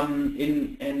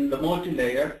in the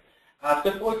multi-layer.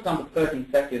 After, for example, 13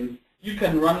 seconds, you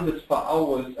can run this for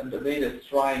hours, and Evader is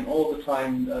trying all the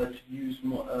time to use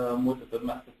multiple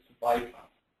methods to bypass.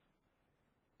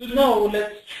 So now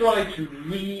let's try to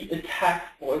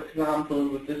re-attack, for example,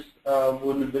 with this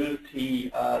vulnerability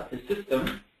the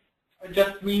system. I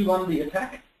just rerun the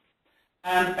attack.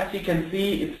 And as you can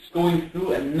see, it's going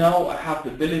through, and now I have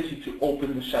the ability to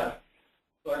open the shell.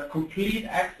 So I have complete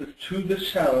access to the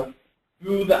shell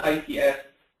through the IPS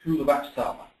to the web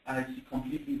server, and I see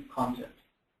completely the content.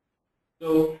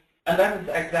 So, and that is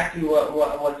exactly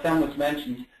what Sam was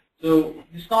mentioned. So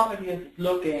the Snort IPS is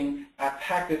looking at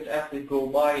packets as they go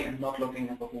by and not looking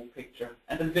at the whole picture.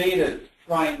 And the data is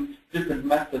trying different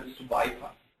methods to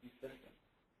bypass the system.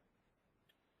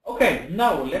 Okay,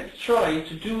 now let's try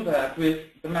to do that with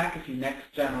the McAfee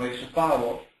next generation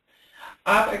firewall.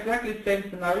 I have exactly the same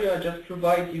scenario. I just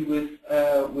provide you with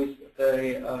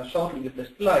shortly with the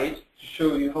slide to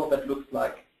show you how that looks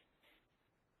like.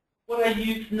 What I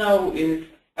use now is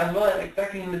as well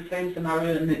exactly in the same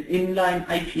scenario in an inline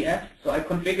IPS. So I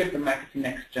configured the McAfee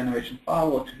next generation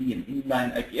firewall to be an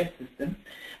inline IPS system.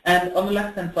 And on the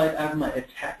left hand side I have my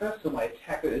attacker. So my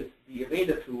attacker is the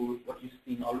Evader tool, what you've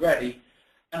seen already.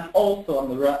 And also on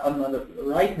the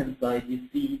right hand side you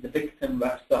see the victim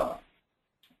web server.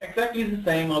 Exactly the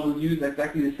same, I will use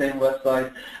exactly the same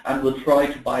website and will try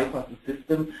to bypass the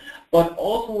system. But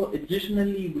also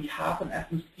additionally we have an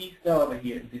SMC server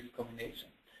here in this combination.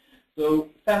 So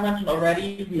as I mentioned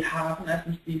already, we have an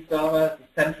SMC server,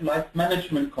 a centralized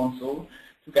management console,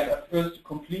 to get a first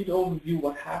complete overview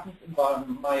what happens in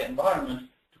my environment,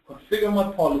 to configure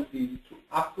my policies, to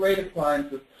upgrade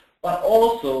appliances, but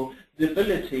also the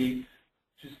ability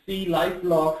to see live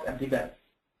logs and events.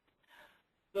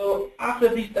 So after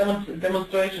this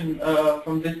demonstration,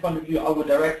 from this point of view, I will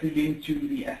directly link to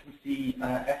the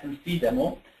SMC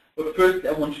demo. But first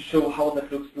I want to show how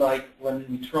that looks like when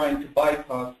we're trying to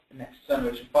bypass the next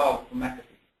generation firewall from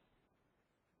McAfee.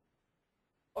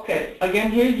 Okay,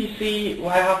 again here you see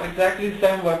I have exactly the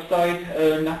same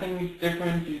website, nothing is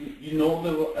different, you know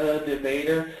the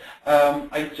Evader.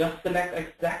 I just select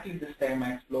exactly the same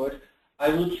exploit. I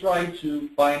will try to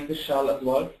find the shell as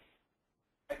well.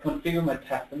 I configure my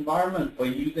test environment by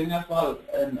using as well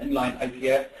an inline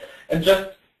IPS and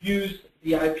just use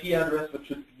the IP address which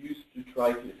should be used to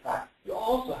try to attack. You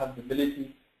also have the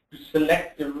ability to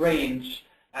select the range,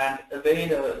 and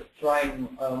Evader is trying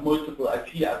multiple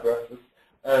IP addresses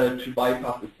to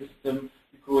bypass the system,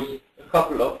 because a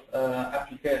couple of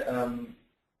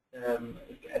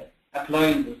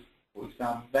appliances, for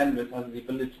example, vendors have the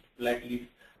ability to blacklist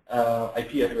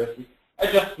IP addresses. I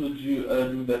just will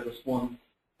do that response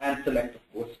and select,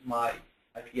 of course, my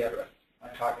IP address, my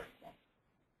target response.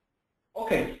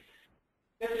 Okay.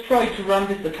 Let's try to run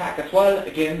this attack as well,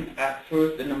 again at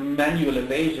first in a manual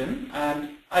evasion,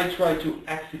 and I try to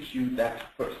execute that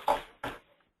first.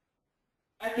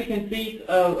 As you can see,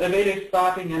 Evader is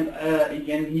starting, and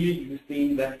again here you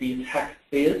see that the attack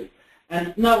fails,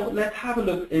 And now let's have a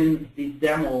look in the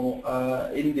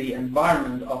demo in the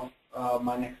environment of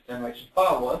my next generation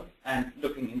firewall and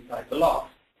looking inside the logs.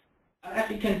 And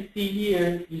as you can see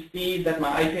here, you see that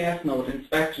my IPS node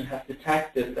inspection has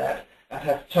detected that and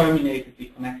has terminated the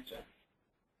connection.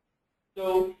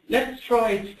 So let's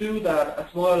try to do that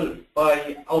as well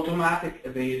by automatic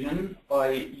evasion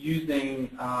by using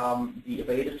the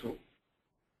evader tool.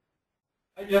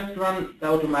 I just run the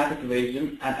automatic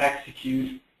evasion and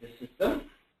execute the system.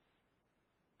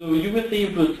 So you will see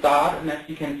it will start, and as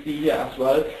you can see here as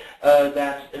well,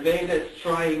 that evader is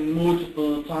trying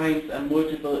multiple times and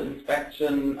multiple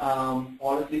inspection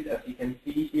policies. As you can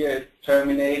see here, it's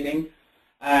terminating.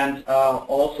 And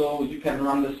also you can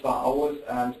run this for hours,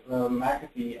 and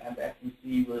McAfee and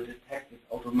SMC will detect this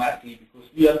automatically because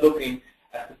we are looking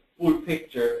at the full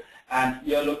picture, and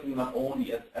we are looking not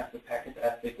only at the packets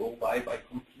as they go by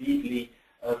completely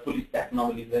fully stack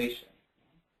normalization.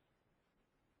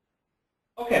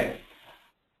 Okay,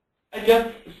 I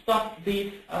just stopped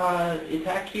this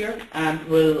attack here and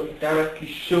will directly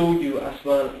show you as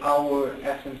well our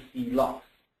SMC logs.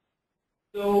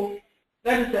 So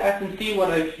that is the SMC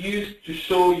what I've used to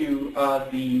show you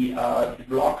the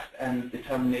blocks and the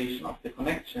termination of the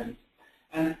connections.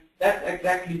 And that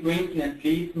exactly brings me and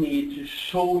leads me to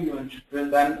show you and to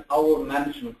present our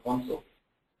management console.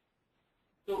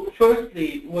 So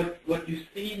firstly, what you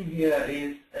see in here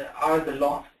is are the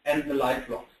logs and the live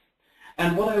logs.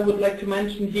 And what I would like to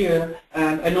mention here,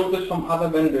 and I know this from other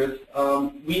vendors,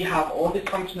 we have all these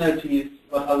functionalities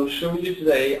what I will show you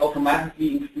today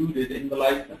automatically included in the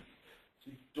license.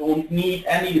 So you don't need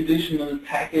any additional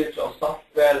package or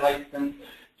software license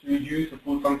to use the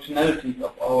full functionalities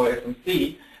of our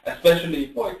SMC,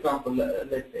 especially, for example,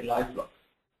 let's say live logs.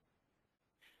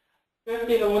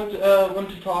 Firstly, I want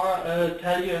to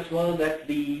tell you as well that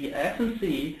the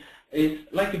SMC is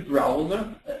like a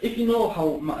browser. If you know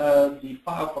how the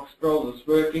Firefox browser is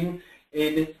working,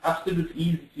 it is absolutely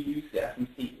easy to use the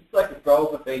SMC. It's like a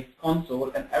browser-based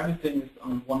console, and everything is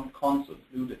on one console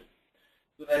included.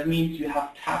 So that means you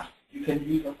have tabs. You can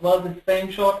use as well the same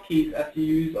shortkeys as you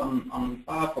use on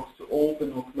Firefox to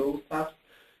open or close tabs.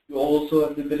 You also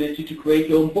have the ability to create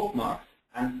your own bookmarks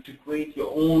and to create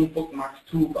your own bookmarks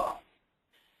toolbar.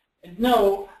 And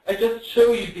now I just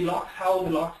show you the logs, how the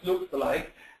logs look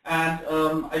like, and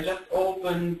I just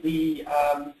opened the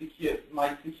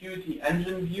my security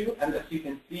engine view, and as you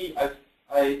can see,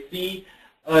 I see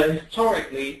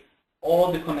historically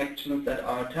all the connections that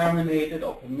are terminated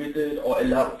or permitted or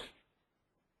allowed.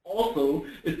 Also,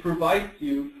 it provides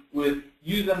you with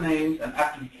usernames and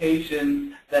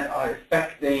applications that are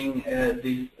affecting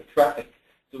this traffic.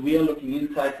 So we are looking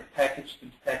inside the package to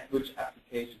detect which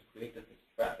applications created this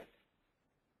traffic.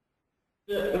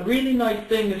 The really nice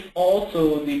thing is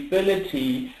also the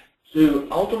ability to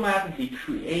automatically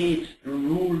create a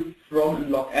rule from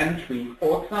log entry,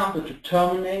 for example, to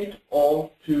terminate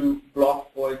or to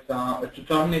block, for example, to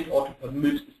terminate or to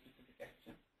permit a specific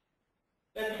action.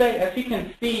 Let's say, as you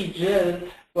can see, Jill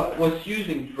was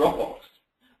using Dropbox.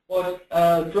 But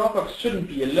Dropbox shouldn't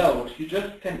be allowed. You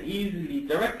just can easily,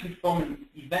 directly from an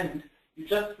event, you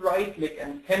just right-click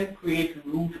and can create a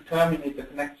rule to terminate the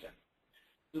connection.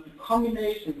 So the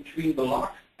combination between the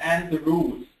logs and the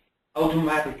rules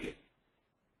automatically.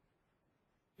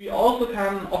 We also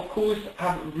can, of course,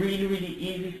 have really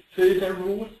easy filter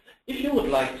rules. If you would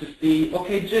like to see,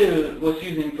 okay, Jill was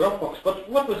using Dropbox, but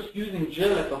what was using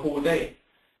Jill at the whole day?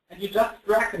 And you just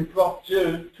drag and drop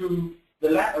Jill to the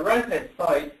right-hand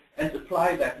side and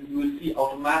apply that, and you will see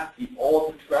automatically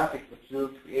all the traffic that Jill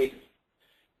created.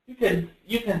 You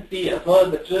can see as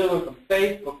well that Jill was on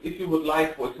Facebook. If you would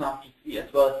like, for example, to see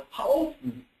as well how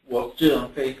often was Jill on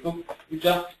Facebook, you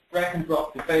just drag and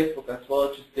drop to Facebook as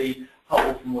well to see how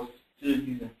often was Jill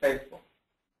using Facebook.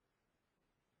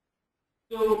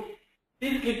 So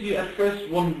this gives you at first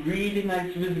one really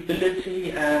nice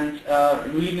visibility and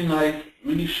really nice,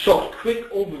 really short,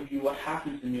 quick overview what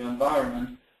happens in your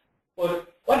environment.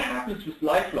 But what happens with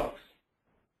live logs?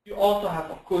 You also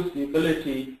have, of course, the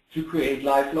ability to create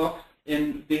live logs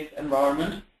in this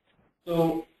environment.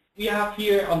 So we have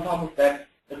here on top of that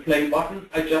the play button.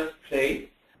 I just play.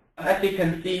 And as you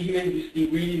can see here, you see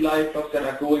really live logs that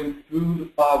are going through the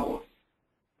firewall.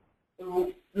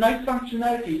 So nice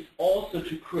functionality is also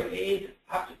to create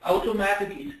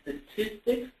automatically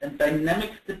statistics and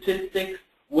dynamic statistics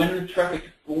when the traffic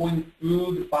is going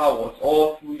through the firewalls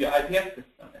or through your IPS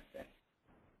system, let's say.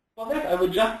 For that, I will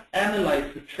just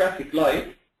analyze the traffic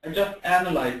live. I just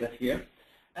analyze that here.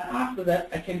 And after that,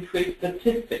 I can create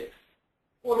statistics.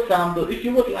 For example, if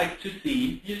you would like to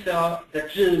see, you saw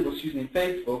that Jill was using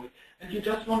Facebook, and you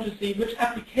just want to see which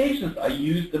applications are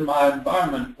used in my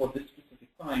environment for this specific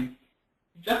time.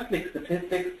 You just click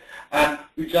Statistics, and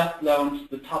we just launched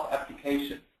the top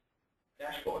application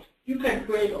dashboard. You can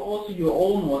create also your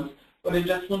own ones, but I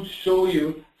just want to show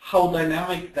you how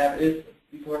dynamic that is,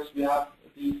 because we have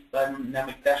these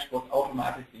dynamic dashboards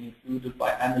automatically included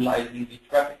by analyzing the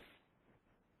traffic.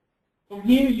 From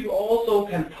here, you also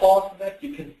can pause that.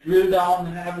 You can drill down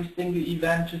in every single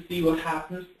event to see what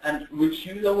happens and which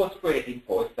user was creating,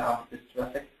 for example, this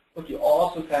traffic. But you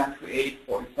also can create,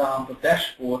 for example,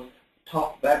 dashboards,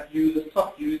 top web users,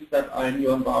 top users that are in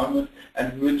your environment,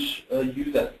 and which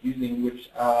users using which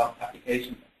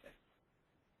applications.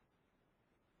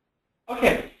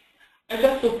 Okay, I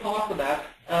just will pause that.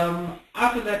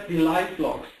 After that, the live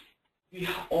logs. We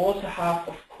also have,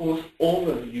 of course,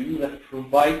 overview that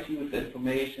provides you with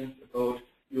information about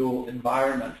your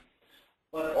environment.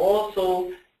 But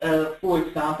also, for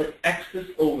example, access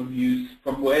overviews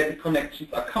from where the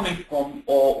connections are coming from,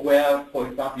 or where, for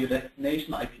example, your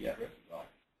destination IP addresses are.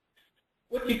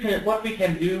 What we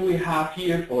can do, we have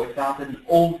here, for example, an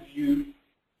overview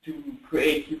to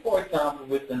create you, for example,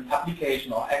 with an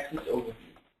application or access overview.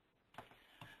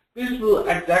 This will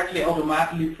exactly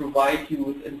automatically provide you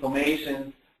with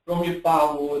information from your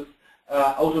firewalls,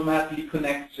 automatically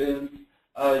connections.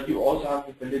 You also have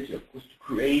the ability, of course, to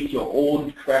create your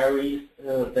own queries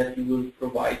that you will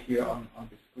provide here on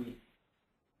the screen.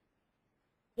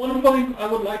 One point I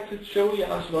would like to show you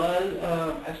as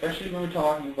well, especially when we're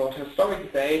talking about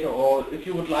historic data, or if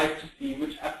you would like to see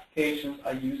which applications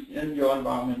are used in your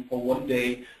environment for one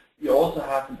day, we also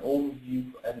have an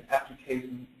overview, an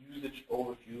application usage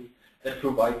overview that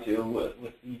provides you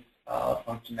with these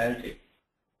functionality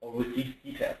or with these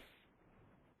details.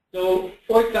 So,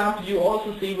 for example, you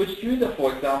also see which user,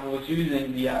 for example, was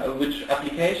using the which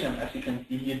application. As you can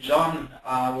see here, John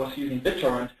was using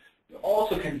BitTorrent. You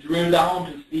also can drill down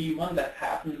to see when that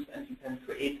happens, and you can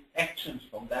create actions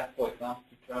from that, for example,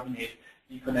 to terminate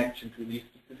the connection to the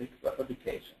specific web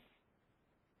application.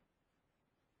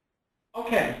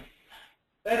 Okay.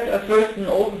 That's first an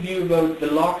overview about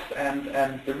the logs and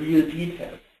the real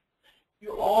details.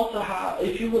 You also have,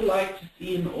 if you would like to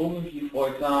see an overview,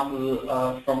 for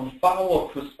example, from a firewall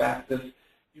perspective,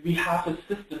 we have a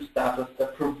system status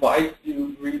that provides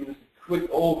you really with a quick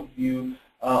overview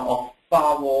of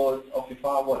firewalls, of your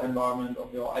firewall environment,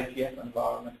 of your IPS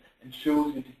environment, and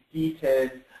shows you the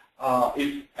details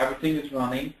if everything is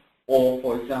running, or,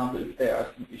 for example, if there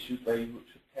are some issues where you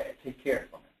should take care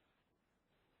of it.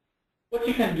 What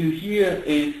you can do here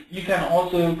is you can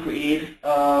also create,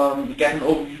 get an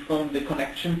overview from the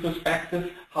connection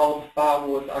perspective, how the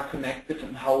firewalls are connected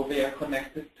and how they are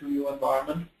connected to your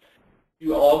environment.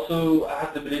 You also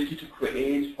have the ability to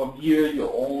create from here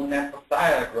your own network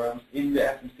diagrams in the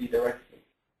SMC directly.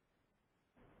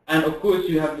 And of course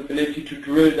you have the ability to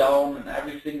drill down in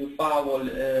every single firewall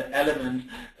element.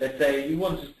 Let's say you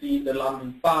want to see the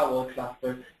London firewall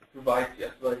cluster, it provides you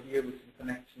as well here with the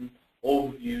connection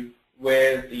overview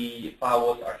where the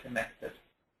firewalls are connected.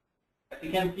 As you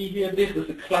can see here, this is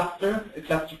a cluster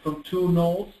from 2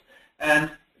 nodes, and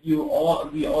we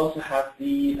also have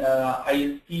the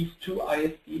ISPs, 2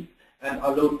 ISPs, and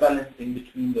a load balancing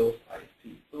between those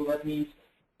ISPs. So that means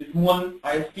if one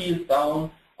ISP is down,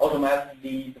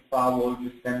 automatically the firewall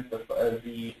will send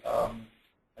the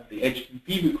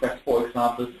HTTP request, for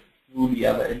example, through the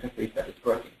other interface that is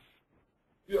working.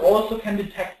 We also can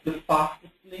detect the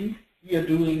fastest link. We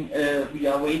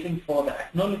are waiting for the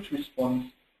acknowledge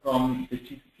response from the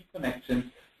TCP connections.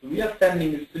 So we are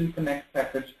sending a SYNConnect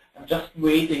package and just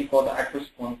waiting for the ACK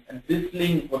response. And this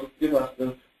link will give us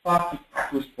the fastest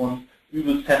ACK response. We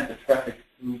will send the traffic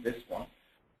through this one.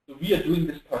 So we are doing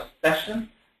this per session.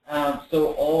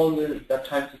 So all the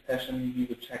time to session, we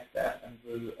will check that and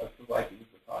will provide you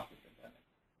with the fastest internet.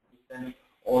 We send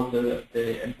all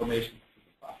the information to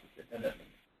the fastest internet link.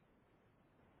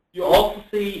 You also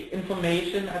see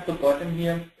information at the bottom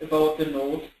here about the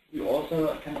nodes. You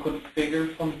also can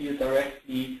configure from here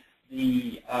directly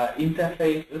the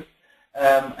interfaces,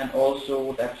 and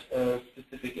also that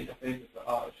specific interfaces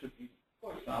should be,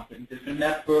 for example, in different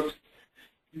networks.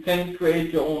 You can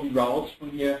create your own routes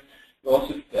from here. You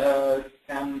also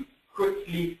can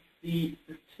quickly see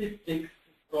statistics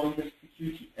from the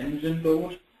security engine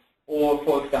load, or,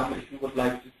 for example, if you would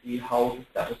like to see how the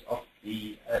status of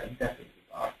the interfaces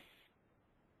are.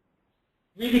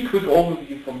 Really quick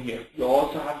overview from here. You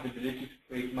also have the ability to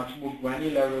create much more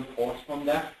granular reports from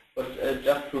that, but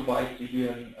just provides you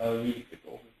here a really quick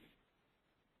overview.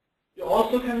 You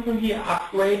also can from here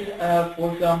upgrade,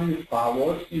 for example, your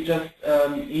firewalls. You just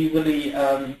easily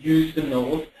use the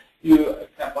nodes.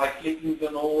 By clicking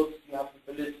the nodes, you have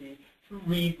the ability to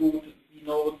reboot the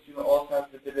nodes. You also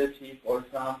have the ability, for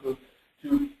example,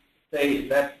 to say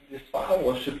that this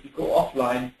firewall should go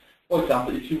offline. For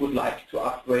example, if you would like to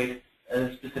upgrade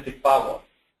a specific firewall.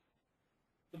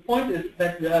 The point is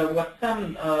that what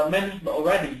Sam mentioned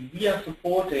already, we are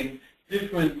supporting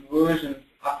different versions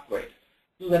upgrade.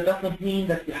 So that does not mean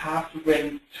that you have to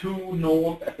bring two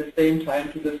nodes at the same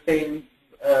time to the same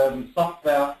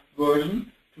software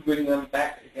version to bring them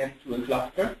back again to a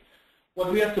cluster.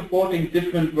 What we are supporting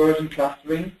different version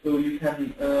clustering, so you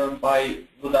can,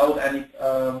 without any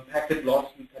packet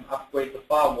loss, you can upgrade the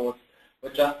firewalls,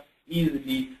 but just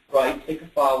easily take a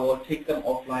firewall, take them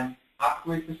offline,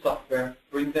 upgrade the software,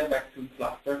 bring them back to the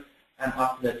cluster, and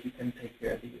after that you can take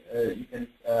care of you can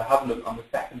have a look on the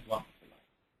second one.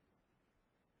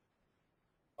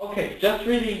 Okay, just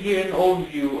really here an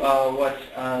overview what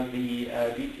the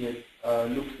DTS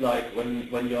looks like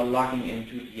when you're logging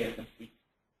into the SMC.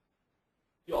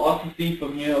 You also see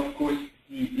from here, of course,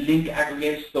 the link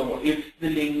aggregation. So if the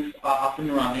links are up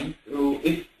and running, so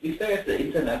if there is an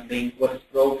internet link what is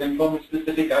broken from a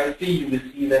specific IC, you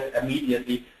will see that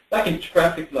immediately. Like in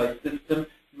traffic light system,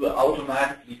 you will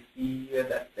automatically see here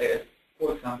that there is,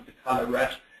 for example, the color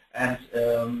red, and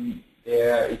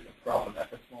there is a problem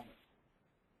at this moment.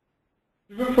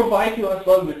 We will provide you as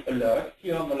well with alerts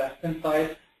here on the left-hand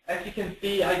side. As you can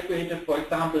see, I created, for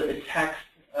example, a text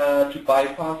to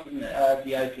bypass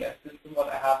the IPS system, what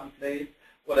I have in place,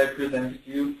 what I presented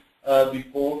you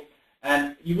before,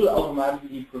 and you will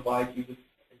automatically provide you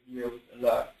with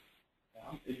alerts.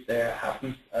 If there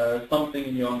happens something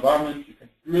in your environment, you can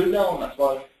drill down as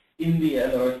well in the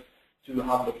alert to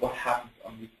have a look what happens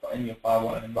in your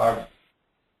firewall environment.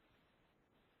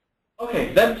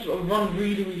 Okay, that's one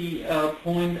really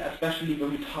point, especially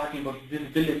when we're talking about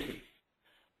visibility.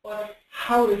 But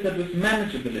how is it with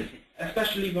manageability,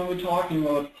 especially when we're talking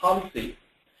about policy?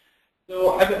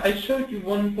 So I showed you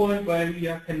one point where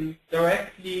we can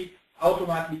directly,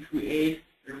 automatically create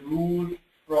a rule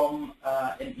from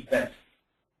an event.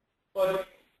 But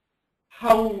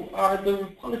how are the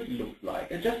policy look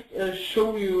like? I just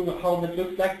show you how that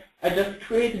looks like. I just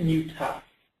create a new tab.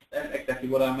 That's exactly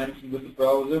what I mentioned with the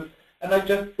browser. And I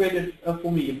just created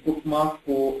for me a bookmark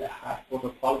for a headquarter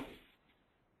policy.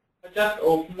 I just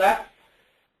open that,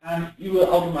 and you will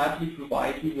automatically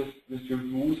provide you with your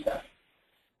rule set.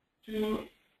 To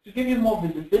give you more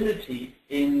visibility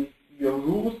in your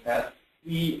rule set,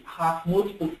 we have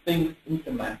multiple things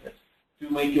implemented to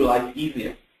make your life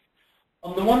easier.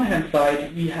 On the one hand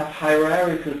side, we have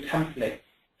hierarchical templates.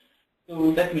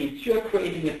 So that means you are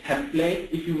creating a template.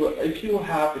 If you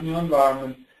have in your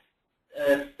environment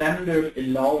standard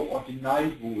allow or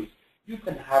deny rules, you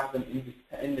can have them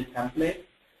in the template,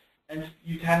 and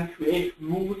you can create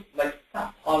rules like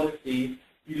sub-policies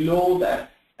below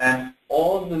that, and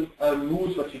all the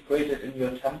rules that you created in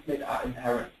your template are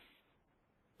inherent.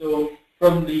 So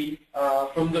from the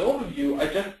overview, I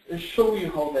just show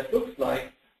you how that looks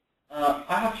like.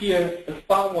 I have here a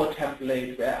firewall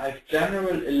template where I have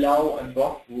general allow and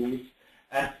block rules,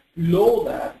 and below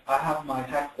that I have my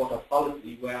headquarter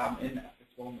policy where I'm in at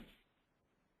this moment.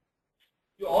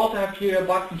 You also have here a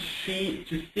button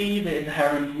to see the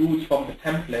inherent rules from the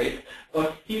template,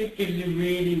 but here it gives you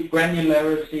really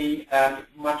granularity and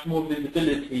much more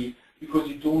visibility because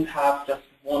you don't have just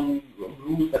one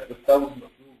rule set with thousands of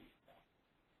rules.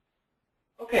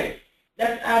 Okay.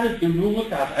 Let's add the rule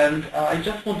tab, and I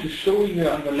just want to show you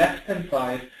on the left-hand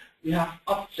side, we have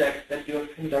objects that you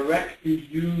can directly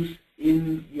use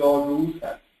in your rule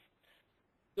set.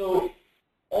 So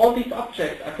all these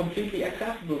objects are completely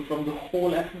accessible from the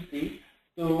whole SMC.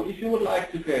 So if you would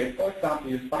like to create, for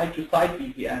example, your site-to-site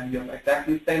VPN, you have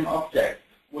exactly the same object,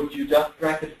 which you just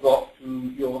drag and drop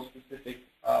to your specific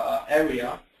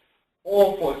area,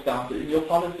 or for example, in your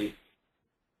policies.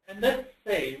 And let's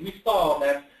say we saw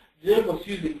that Jill was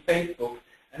using Facebook,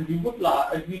 and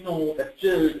we know that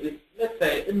Jill is, let's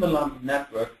say, in the London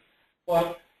network,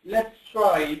 but let's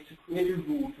try to create a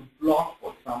rule to block,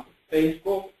 for example,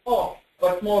 Facebook, or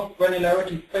but more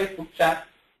granularity, Facebook chat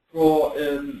for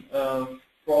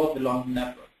the London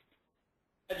network.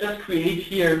 I just create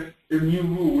here a new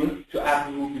rule to add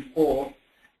a rule before,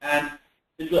 and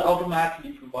it will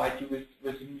automatically provide you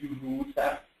with a new rule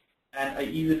set, and I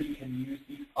easily can use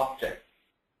these objects.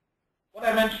 What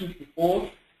I mentioned before,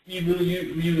 we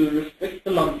will restrict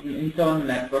the London internal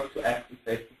network to access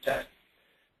Facebook chat.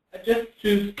 I just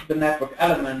choose the network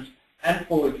element and,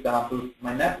 for example,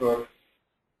 my network,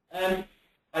 and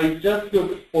I just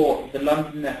look for the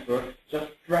London network,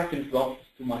 just drag and drop this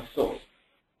to my source.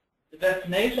 The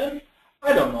destination,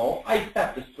 I don't know, I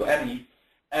set this to any,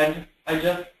 and I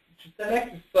just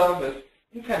select the service.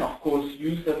 You can of course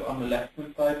use it on the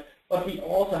left-hand side, but we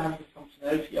also have the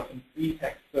functionality of a free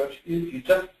text search field. You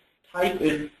just type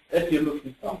in that you're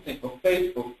looking something for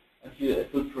Facebook, and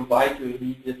it will provide you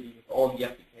immediately with all the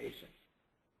applications.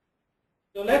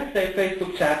 So let's say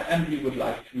Facebook chat, and we would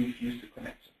like to refuse the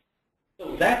connection.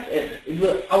 So that's it. It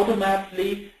will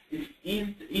automatically, it's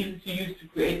easy to use to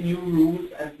create new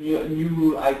rules and new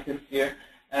rule items here.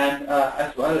 And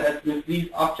as well as with these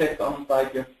objects on the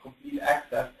side, you have complete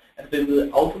access, and they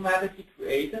will automatically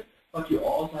create it, but you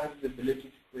also have the ability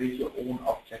to create your own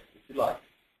objects if you like.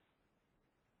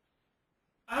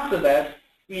 After that,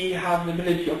 we have the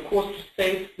ability, of course, to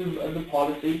save the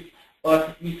policy,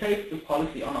 but we save the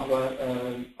policy on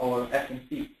our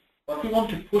SMC. But we want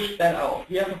to push that out.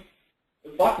 We have a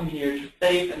button here to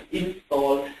save and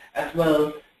install as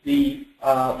well the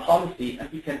policy, and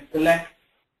we can select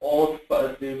all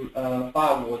the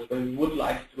firewalls where we would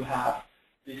like to have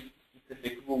this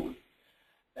specific rule.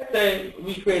 Let's say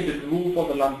we created a rule for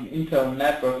the London internal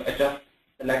network. I just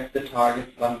select the target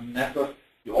London network.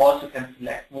 You also can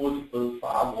select multiple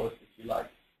firewalls if you like.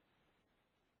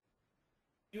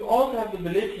 You also have the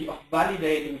ability of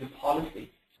validating the policy.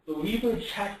 So we will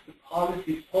check the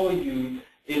policy for you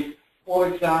if, for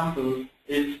example,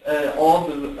 if all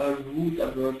the rules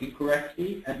are working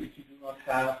correctly, and if you do not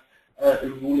have a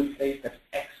rule in place that's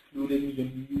excluding your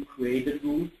new created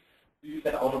rules, so you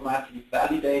can automatically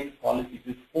validate the policy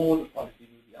before the policy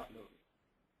will be uploaded.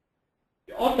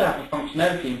 You also have a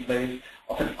functionality in place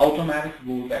of an automatic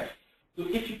rollback. So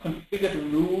if you configure the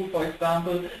rule, for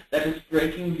example, that is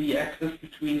breaking the access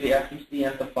between the SMC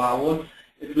and the firewall,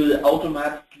 it will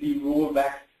automatically roll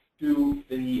back to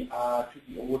the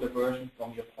older version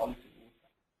from your policy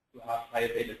rules to have high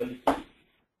availability.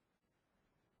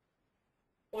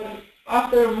 But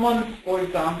after a month, for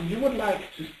example, you would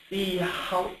like to see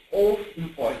how often,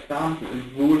 for example,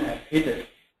 a rule has hit it.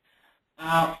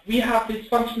 We have this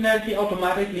functionality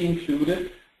automatically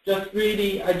included.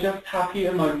 I just have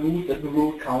here my rules as a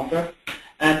rule counter,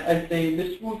 and I say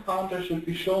this rule counter should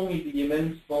be showing me the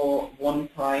events for one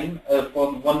time,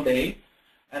 for 1 day,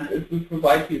 and it will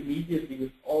provide you immediately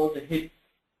with all the hits,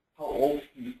 how often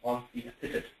the policy has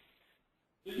hit it.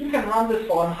 So you can run this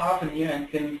for half a year and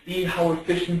can see how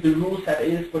efficient the rule set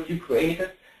is, what you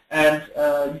created, and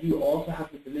you also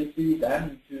have the ability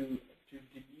then to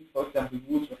delete, for example,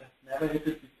 rules that have never hit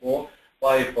it before,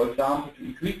 by, for example, to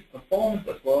increase performance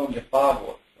as well on your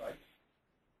firewalls, right?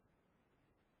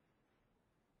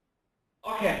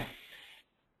 Okay.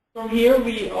 From here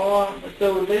we are,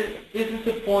 so this is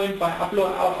the point by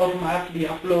automatically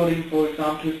uploading, for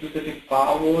example, specific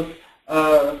firewalls,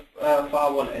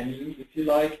 firewall engines, if you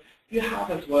like. You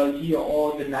have as well here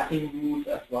all the netting rules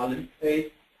as well in place,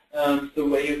 so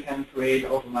where you can create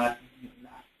automatically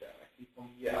NAT directly from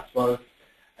here as well.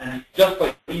 And just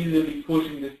by easily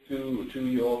pushing this to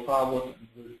your firewall, it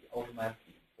will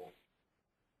automatically enforce.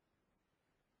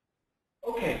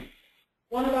 Okay,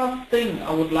 one last thing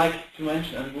I would like to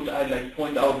mention and would I like to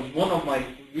point out is one of my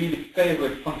really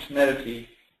favorite functionality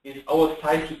is our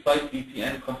site-to-site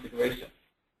VPN configuration.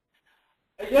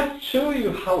 I just show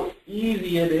you how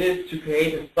easy it is to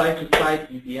create a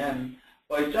site-to-site VPN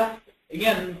by just,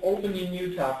 again, opening a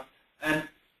new tab, and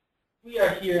we are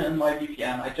here in my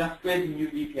VPN. I just created a new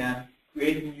VPN,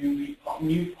 created a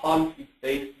new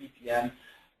policy-based VPN,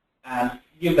 and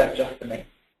give that just a name.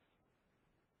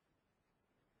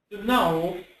 So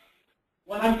now,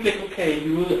 when I click OK,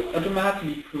 you will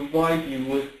automatically provide you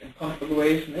with a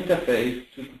configuration interface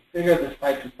to configure the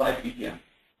site-to-site VPN.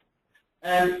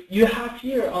 And you have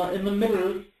here in the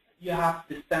middle, you have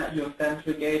your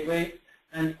central gateway,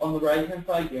 and on the right-hand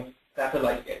side, you have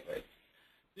satellite gateway.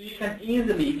 So you can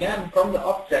easily, again, from the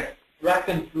object, drag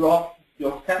and drop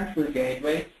your central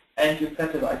gateway and your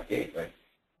satellite gateway.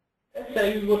 Let's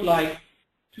say we would like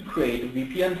to create a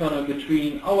VPN tunnel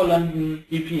between our London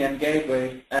VPN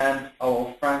gateway and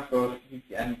our Frankfurt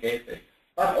VPN gateway,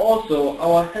 but also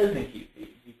our Helsinki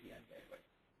VPN gateway.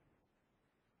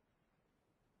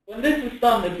 When this is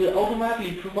done, it will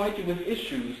automatically provide you with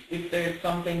issues. If there is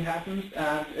something happens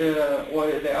and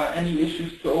or there are any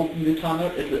issues to open the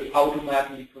tunnel, it will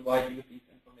automatically provide you with these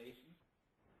information.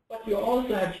 But you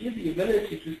also have here the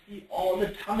ability to see all the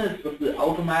tunnels that will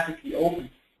automatically open.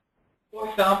 For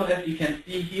example, as you can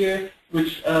see here,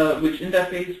 which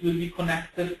interface will be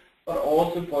connected, but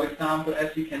also, for example,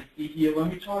 as you can see here, when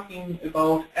we're talking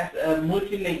about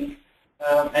multi-link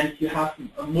and you have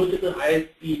multiple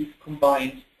ISPs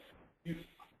combined,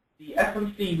 the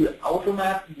SMC will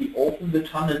automatically open the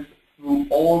tunnels through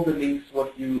all the links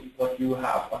what you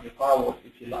have on your firewall,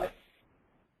 if you like.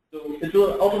 So it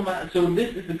will so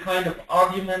this is a kind of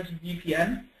argumented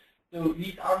VPN. So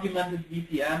these argumented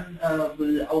VPN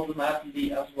will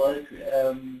automatically as well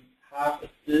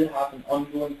still have an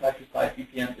ongoing side-to-side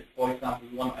VPN if, for example,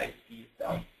 one ISP is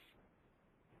down.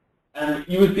 And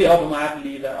you will see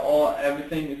automatically that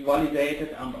everything is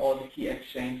validated and all the key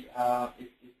exchange is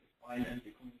fine and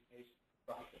the communication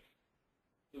process.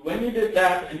 So when you did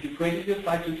that and you created your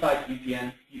side-to-side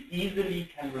VPN, you easily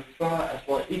can refer as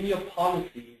well in your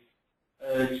policies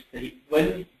to say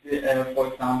when, for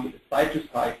example, the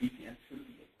side-to-side VPN should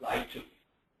be applied to.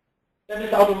 That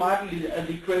is automatically,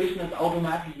 the creation is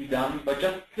automatically done by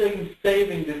just clicking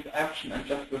saving this action and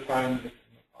just referring this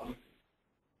in your policy.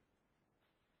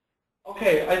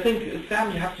 Okay, I think,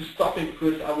 Sam, you have to stop it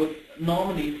because I would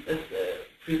normally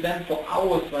present for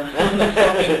hours when I'm not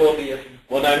stopping for the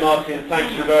Well, no, Martin,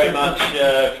 thank you very much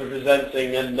for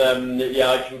presenting, and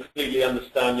yeah, I completely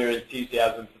understand your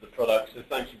enthusiasm for the product, so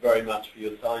thank you very much for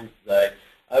your time today.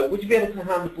 Would you be able to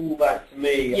hand the ball back to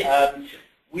me? Yes.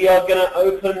 We are going to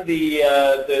open the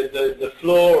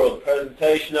floor or the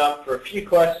presentation up for a few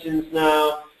questions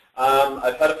now.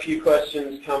 I've had a few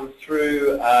questions come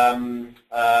through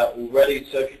already,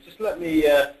 so if you just let me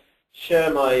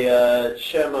share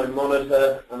my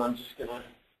monitor, and I'm just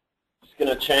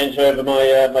gonna change over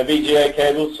my VGA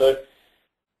cable. So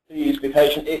please be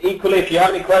patient. Equally, if you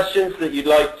have any questions that you'd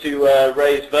like to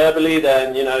raise verbally,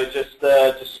 then just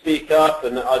speak up,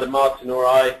 and either Martin or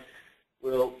I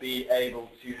will be able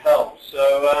to help.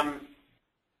 So I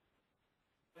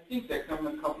think there come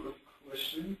a couple of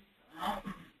questions.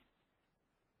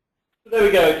 So there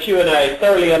we go, Q&A,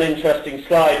 thoroughly uninteresting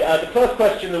slide. The first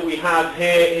question that we have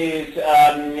here is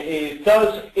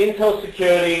does Intel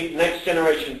Security Next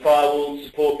Generation Firewall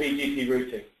support BGP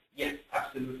routing? Yes,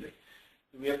 absolutely.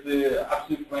 So we have the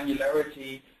absolute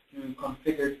granularity to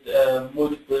configure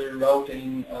multiple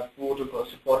routing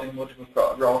protocols, supporting multiple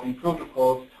routing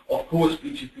protocols. Of course,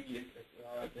 BGP is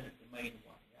the main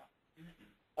one.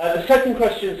 The second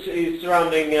question is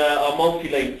surrounding our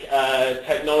multi-link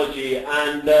technology,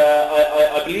 and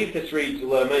I believe this reads,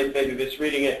 or maybe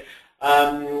misreading it,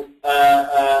 how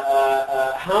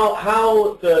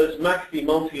does mcafee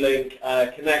multi-link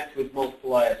connect with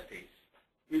multiple ISPs?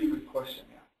 Really good question,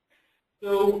 yeah.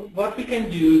 So what we can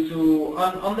do, so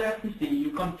on the SMC,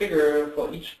 you configure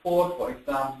for each port, for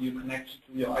example, you connect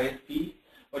to your ISP,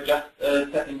 or just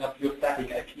setting up your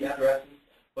static IP addresses.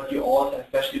 But you also,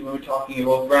 especially when we're talking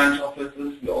about branch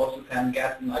offices, we also can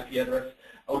get an IP address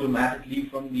automatically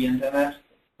from the internet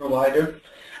provider.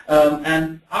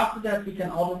 And after that, we can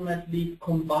automatically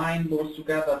combine those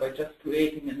together by just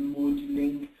creating a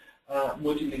multi-link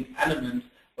element,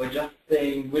 by just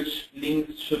saying which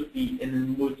links should be in a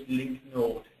multi-link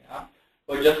node. Yeah?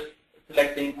 By just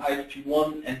selecting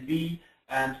ISP1 and B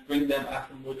and bring them as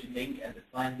a multi-link and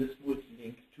assign this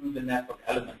multi-link to the network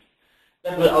element.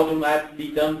 That will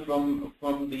automatically done from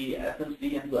the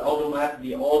SMC and will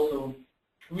automatically also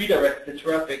redirect the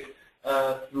traffic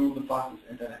through the fastest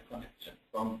internet connection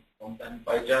from them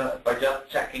by just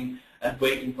checking and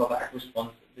waiting for the ACK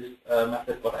response. This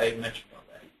method what I mentioned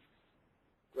already.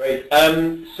 Great.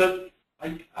 So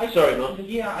sorry, Martin.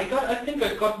 Yeah, I think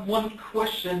I got one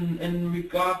question in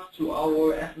regards to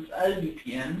our SSL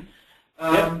VPN.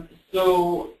 Yep.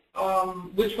 So.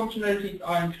 Which functionalities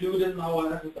are included in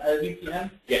our SSL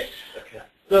VPN? Yes. Okay.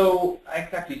 So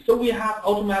exactly. So we have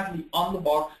automatically on the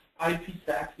box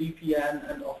IPsec VPN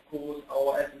and of course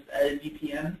our SSL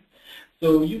VPN.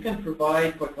 So you can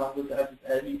provide, for example, the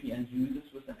SSL VPN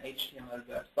users with an HTML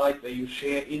website where you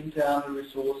share internal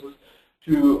resources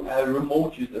to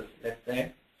remote users, let's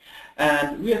say.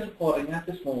 And we are supporting at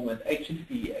this moment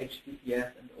HTTP,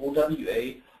 HTTPS, and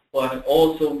OWA. But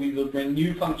also we will bring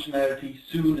new functionality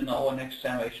soon in our next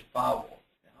generation firewall.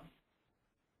 Yeah.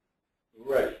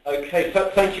 Right. Okay.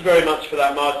 Thank you very much for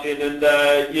that, Martin. And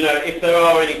if there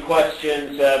are any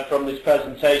questions from this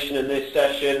presentation and this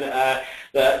session that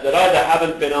either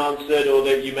haven't been answered or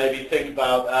that you maybe think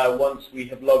about once we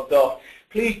have logged off,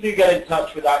 please do get in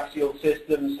touch with Axial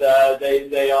Systems.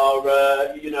 They are,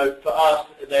 for us,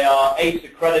 they are ACE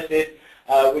accredited.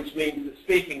 Which means that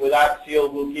speaking with Axial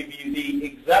will give you the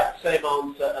exact same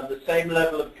answer and the same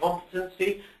level of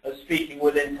competency as speaking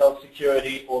with Intel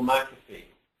Security or McAfee.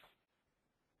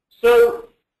 So,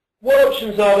 what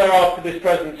options are there after this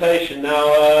presentation?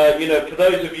 Now, for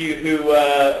those of you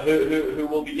who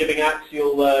will be giving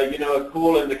Axial, a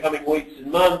call in the coming weeks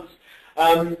and months,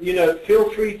 feel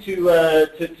free to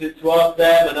ask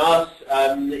them and us,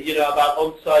 about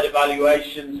on-site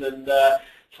evaluations and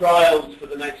trials for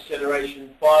the next generation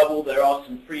firewall. There are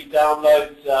some free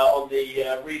downloads on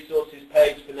the resources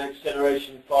page for next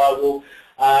generation firewall,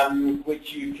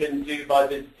 which you can do by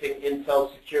visiting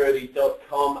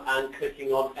intelsecurity.com and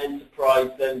clicking on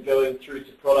Enterprise, then going through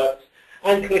to Products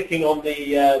and clicking on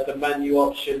the menu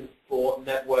option for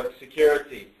Network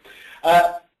Security.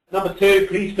 Number two,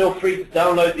 please feel free to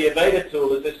download the Avader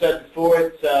tool. As I said before,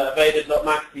 it's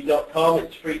avader.mcafee.com.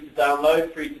 It's free to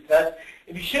download, free to test.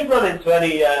 If you should run into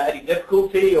any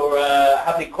difficulty or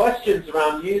have any questions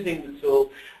around using the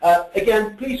tool,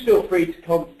 again, please feel free to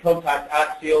contact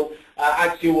Axial.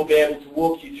 Axial will be able to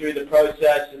walk you through the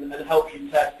process and help you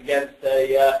test against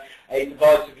a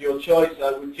device of your choice.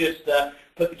 I would just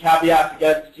put the caveat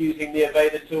against using the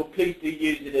Avader tool. Please do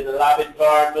use it in a lab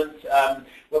environment.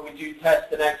 When we do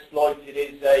test an exploit, it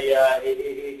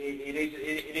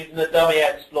isn't a dummy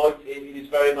exploit. It is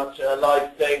very much a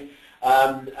live thing,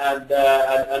 and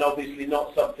obviously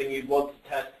not something you'd want to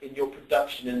test in your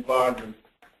production environment.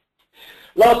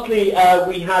 Lastly,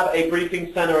 we have a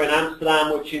briefing center in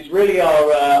Amsterdam, which is really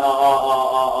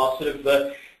our sort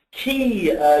of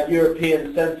key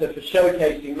European center for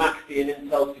showcasing McAfee and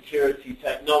Intel security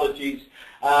technologies.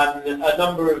 A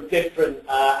number of different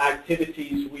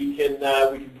activities we can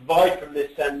provide from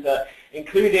this center,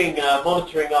 including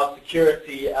monitoring our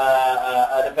security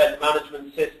and event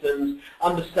management systems,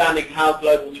 understanding how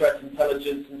global threat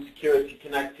intelligence and security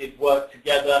connected work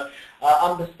together,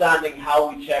 understanding how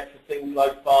we check for things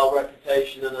like file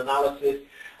reputation and analysis.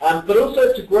 But also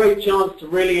it's a great chance to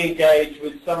really engage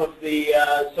with some of the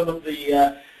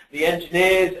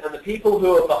engineers and the people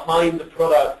who are behind the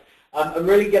product, and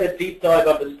really get a deep dive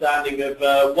understanding of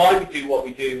why we do what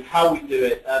we do, how we do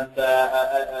it,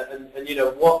 and you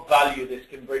know, what value this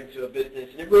can bring to a business.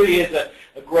 And it really is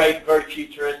a great, very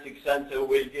futuristic center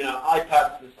with, you know,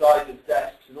 iPads the size of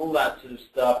desks and all that sort of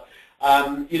stuff.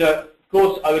 You know, of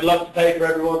course, I would love to pay for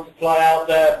everyone to fly out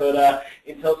there, but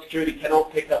Intel Security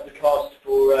cannot pick up the cost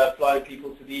for flying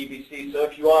people to the EBC. So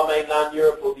if you are mainland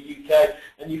Europe or the UK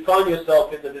and you find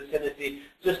yourself in the vicinity,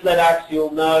 just let Axial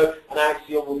know, and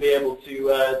Axial will be able to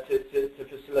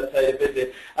facilitate a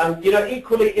visit. You know,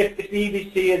 equally, if the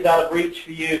EBC is out of reach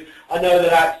for you, I know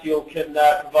that Axial can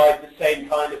provide the same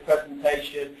kind of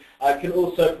presentation, can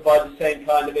also provide the same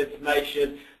kind of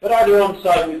information, but either on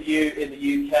site with you in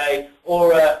the UK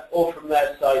or from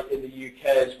their site in the UK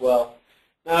as well.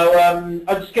 Now, I'm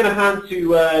just going to hand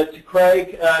to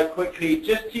Craig quickly,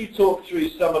 just to talk through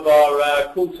some of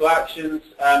our call to actions,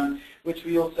 which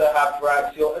we also have for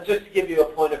Axial, and just to give you a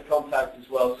point of contact as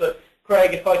well. So,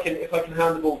 Craig, if I can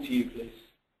hand the ball to you, please.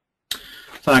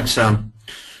 Thanks, Sam.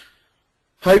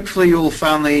 Hopefully you all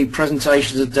found the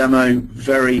presentation of the demo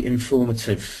very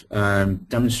informative,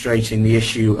 demonstrating the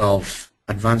issue of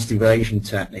advanced evasion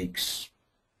techniques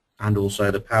and also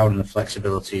the power and the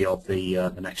flexibility of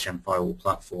the next-gen firewall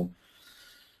platform.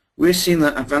 We're seeing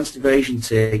that advanced evasion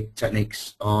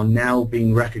techniques are now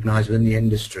being recognized within the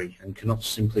industry and cannot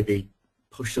simply be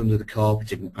pushed under the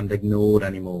carpet and ignored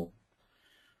anymore.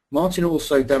 Martin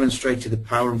also demonstrated the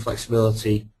power and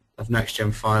flexibility of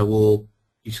next-gen firewall,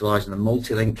 utilizing the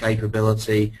multi-link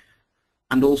capability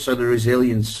and also the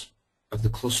resilience of the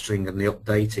clustering and the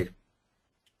updated.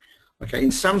 Okay,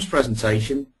 in Sam's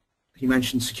presentation, he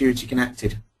mentioned security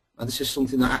connected, and this is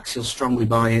something that Axial strongly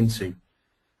buy into.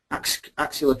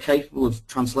 Axial are capable of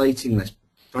translating this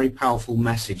very powerful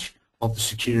message of the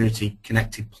security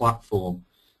connected platform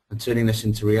and turning this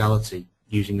into reality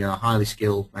using our highly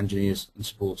skilled engineers and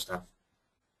support staff.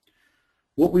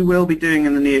 What we will be doing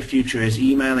in the near future is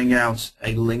emailing out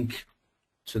a link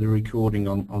to the recording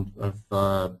of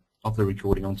the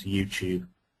recording onto YouTube.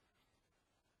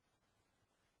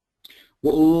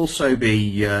 What we'll also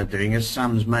be doing, as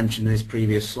Sam's mentioned in his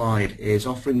previous slide, is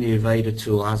offering the Avader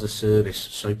tool as a service.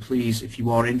 So please, if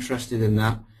you are interested in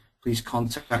that, please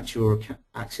contact your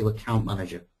Axial account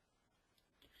manager.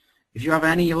 If you have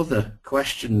any other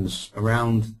questions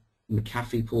around the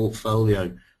McAfee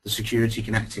portfolio, the security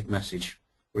connected message,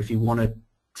 or if you want to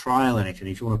trial anything,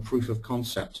 if you want a proof of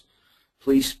concept,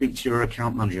 please speak to your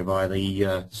account manager via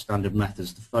the standard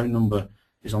methods. The phone number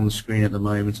is on the screen at the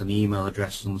moment, and the email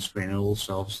address is on the screen, and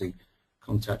also obviously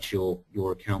contact your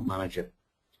account manager.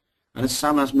 And as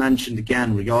Sam has mentioned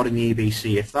again regarding the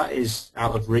EBC, if that is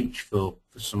out of reach for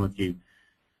some of you,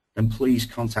 then please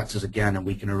contact us again and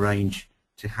we can arrange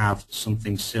to have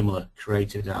something similar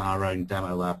created at our own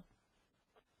demo lab.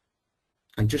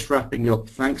 And just wrapping up,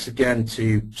 thanks again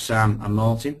to Sam and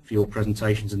Martin for your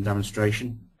presentations and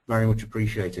demonstration, very much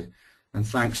appreciated. And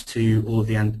thanks to all of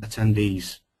the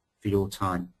attendees for your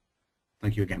time.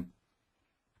 Thank you again.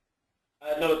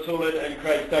 Not at all, and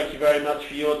Craig, thank you very much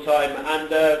for your time. And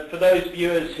for those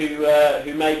viewers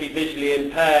who may be visually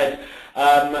impaired,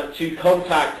 to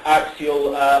contact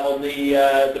Axial on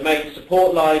the main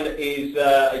support line is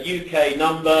a UK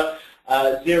number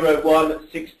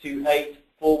 01628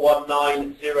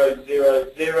 419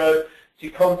 000. To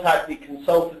contact the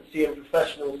Consultancy and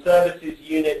Professional Services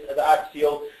Unit at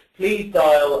Axial, please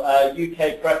dial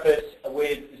UK preface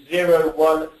with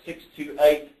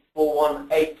 01628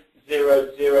 418 000.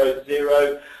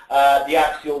 The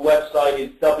Axial website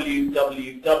is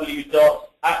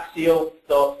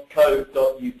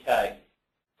www.axial.co.uk.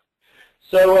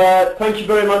 So thank you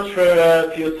very much for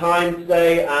your time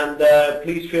today, and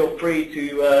please feel free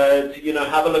to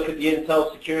have a look at the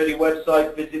Intel Security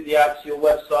website, visit the Axial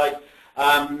website,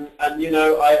 and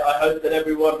I hope that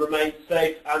everyone remains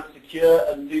safe and secure,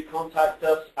 and do contact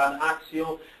us and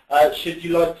Axial should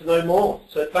you like to know more.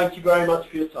 So thank you very much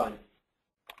for your time.